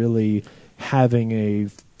concerned and really having a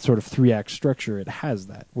sort of 3-act structure, it has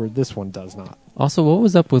that, where this one does not. Also, what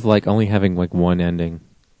was up with like only having like one ending?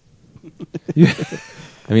 I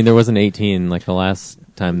mean, there wasn't 18 like the last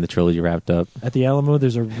time the trilogy wrapped up. At the Alamo,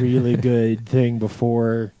 there's a really good thing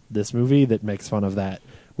before this movie that makes fun of that,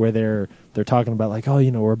 where they're talking about like, oh,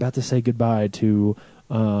 we're about to say goodbye to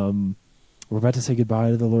the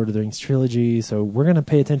Lord of the Rings trilogy, so we're going to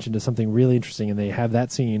pay attention to something really interesting. And they have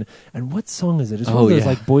that scene. And what song is it? It's one of those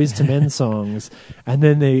like Boys to Men songs. And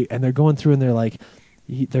then they're going through and they're like,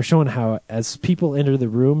 they're showing how as people enter the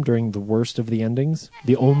room during the worst of the endings,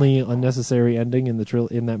 the only unnecessary ending in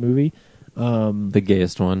in that movie, the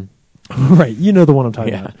gayest one. Right, you know the one I'm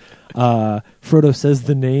talking about. Frodo says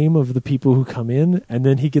the name of the people who come in, and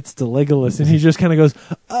then he gets to Legolas, and he just kind of goes,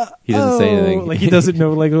 he doesn't say anything. Like, he doesn't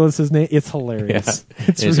know Legolas' name. It's hilarious. Yeah.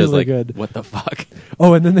 It's really just like, good. What the fuck?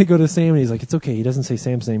 Oh, and then they go to Sam, and he's like, it's okay. He doesn't say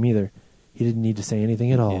Sam's name either. He didn't need to say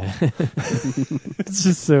anything at all. Yeah. It's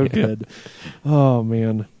just so good. Oh,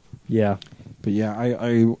 man. Yeah. But yeah,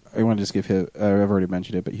 I want to just give him. I've already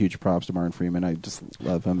mentioned it, but huge props to Martin Freeman. I just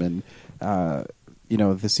love him, and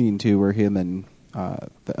the scene too where him and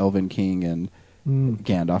the Elven King and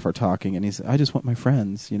Gandalf are talking, and he's, I just want my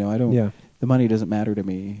friends. I don't. Yeah. The money doesn't matter to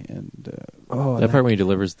me, and that part when he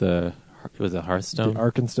delivers the Hearthstone, the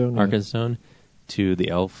Arkenstone, Arkenstone to the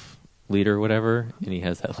elf leader or whatever, and he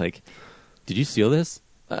has that like, did you steal this?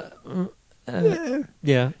 Yeah.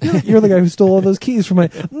 You're the guy who stole all those keys from my.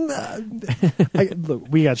 Look,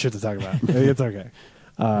 we got shit to talk about. It's okay.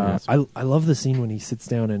 I love the scene when he sits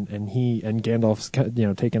down and he and Gandalf's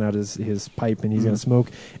taking out his pipe and he's gonna smoke,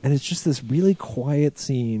 and it's just this really quiet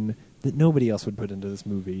scene that nobody else would put into this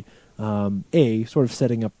movie. Sort of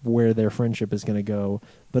setting up where their friendship is going to go,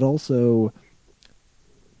 but also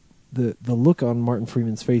the look on Martin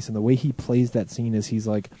Freeman's face and the way he plays that scene is he's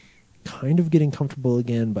like kind of getting comfortable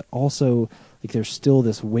again, but also like there's still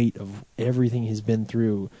this weight of everything he's been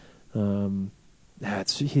through.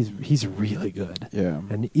 He's really good, yeah,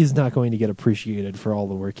 and he's not going to get appreciated for all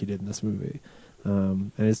the work he did in this movie,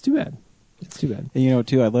 and it's too bad. It's too bad. And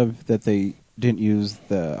too, I love that they didn't use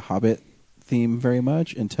the Hobbit theme very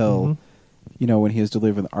much until when he was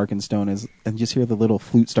delivering the Arkenstone and just hear the little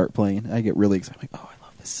flute start playing. I get really excited. I'm like, oh, I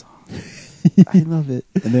love this song. I love it.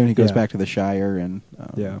 And then when he goes back to the Shire and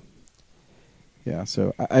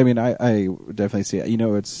so I mean I definitely see it.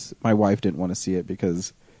 It's my wife didn't want to see it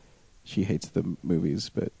because she hates the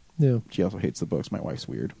movies, but she also hates the books. My wife's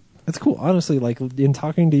weird. That's cool. Honestly, like in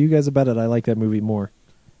talking to you guys about it, I like that movie more.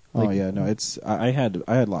 Like, it's I had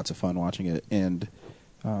lots of fun watching it, and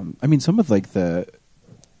I mean some of like the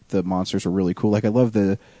monsters are really cool. Like I love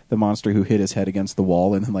the monster who hit his head against the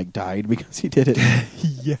wall and then like died because he did it.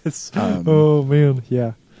 Yes. Oh man,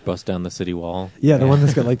 yeah. Bust down the city wall. Yeah, the one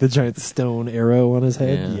that's got like the giant stone arrow on his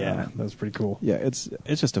head. Yeah, that was pretty cool. Yeah, it's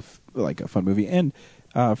just a fun movie, and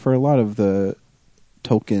for a lot of the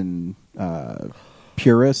Tolkien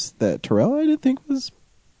purists, that Terrell I didn't think was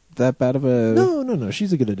that bad of a... No.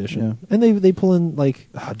 She's a good addition. Yeah. And they pull in, like...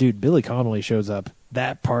 Oh, dude, Billy Connolly shows up.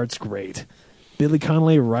 That part's great. Billy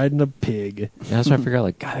Connolly riding a pig. Yeah, I was trying to figure out,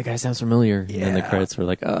 like, God, that guy sounds familiar. Yeah. And then the credits were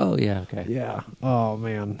like, oh, yeah, okay. Yeah. Oh,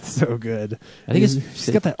 man. So good. I think he's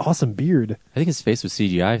got that awesome beard. I think his face was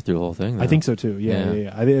CGI through the whole thing, though. I think so, too.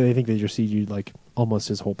 Yeah. I think they just CG'd, like, almost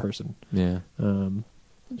his whole person. Yeah.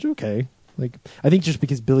 It's okay. Like, I think just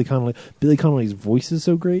because Billy Connolly's voice is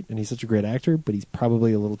so great, and he's such a great actor, but he's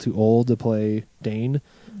probably a little too old to play Dane.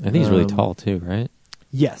 I think he's really tall too, right?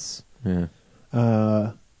 Yes. Yeah.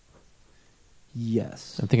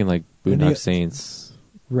 Yes. I'm thinking like Boondock Saints.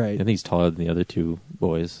 Right. I think he's taller than the other two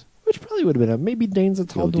boys. Which probably would have been maybe Dane's a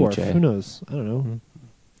tall dwarf. Who knows? I don't know. Mm-hmm.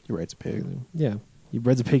 He rides a pig. Yeah. He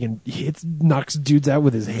rides a pig and knocks dudes out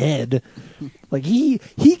with his head. Like he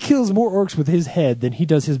kills more orcs with his head than he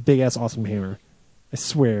does his big ass awesome hammer. I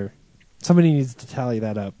swear. Somebody needs to tally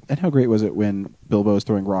that up. And how great was it when Bilbo's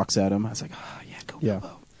throwing rocks at him? I was like, go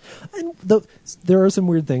Bilbo. And there are some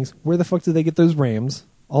weird things. Where the fuck did they get those rams?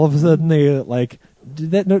 All of a sudden they like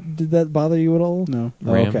did that bother you at all? No.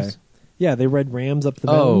 Rams? Okay. Yeah, they read rams up the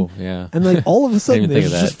mountain. Oh, yeah. And like all of a sudden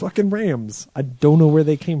there's just fucking rams. I don't know where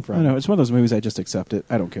they came from. I know, it's one of those movies I just accept it.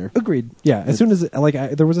 I don't care. Agreed. Yeah, as soon as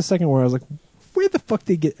there was a second where I was like, where the fuck did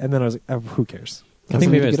they get, and then I was like, who cares? I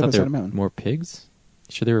think maybe I thought there were more pigs.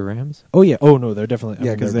 Sure, they were rams? Oh yeah. Oh no, they're definitely.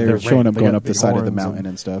 Yeah, because they're showing them going up the side of the mountain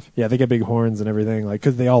and stuff. Yeah, they get big horns and everything. Like,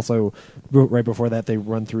 because they also right before that they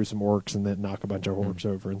run through some orcs and then knock a bunch of orcs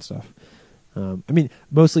over and stuff. I mean,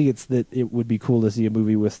 mostly it's that it would be cool to see a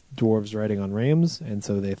movie with dwarves riding on rams, and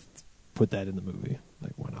so they put that in the movie.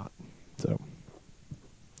 Like, why not? So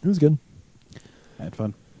it was good. I had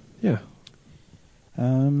fun. Yeah.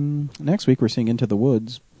 Next week we're seeing Into the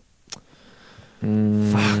Woods.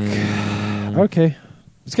 Fuck. Okay.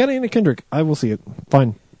 It's got Anna Kendrick. I will see it.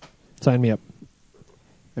 Fine. Sign me up.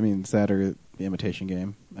 I mean, is that or The Imitation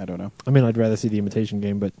Game? I don't know. I mean, I'd rather see The Imitation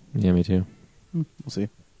Game, but... Yeah, me too. We'll see.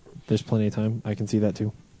 There's plenty of time. I can see that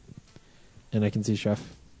too. And I can see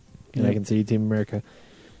Chef. And I can see Team America.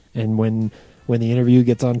 And when the interview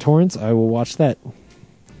gets on torrents, I will watch that.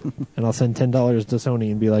 And I'll send $10 to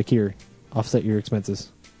Sony and be like, here, offset your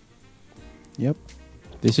expenses. Yep.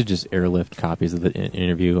 They should just airlift copies of the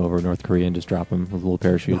interview over North Korea and just drop them with little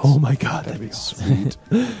parachutes. Oh my god, that'd be sweet.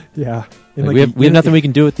 Yeah. Like, we have nothing we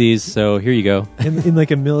can do with these, so here you go. In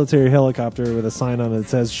like a military helicopter with a sign on it that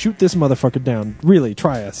says, shoot this motherfucker down. Really,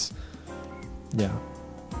 try us. Yeah.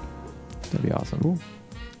 That'd be awesome. Cool.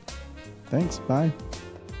 Thanks. Bye.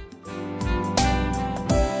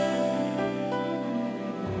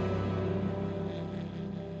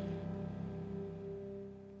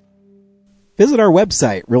 Visit our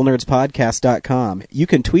website, realnerdspodcast.com. You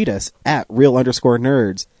can tweet us at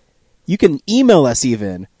real_nerds. You can email us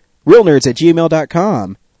even,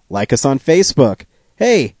 realnerds@gmail.com. Like us on Facebook.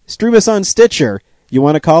 Hey, stream us on Stitcher. You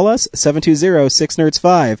want to call us?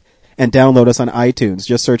 720-6nerds5. And download us on iTunes.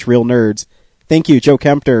 Just search Real Nerds. Thank you, Joe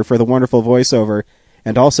Kempter, for the wonderful voiceover.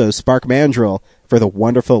 And also Spark Mandrill for the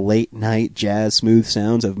wonderful late-night jazz smooth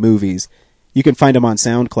sounds of movies. You can find him on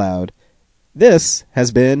SoundCloud. This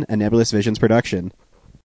has been a Nebulous Visions production.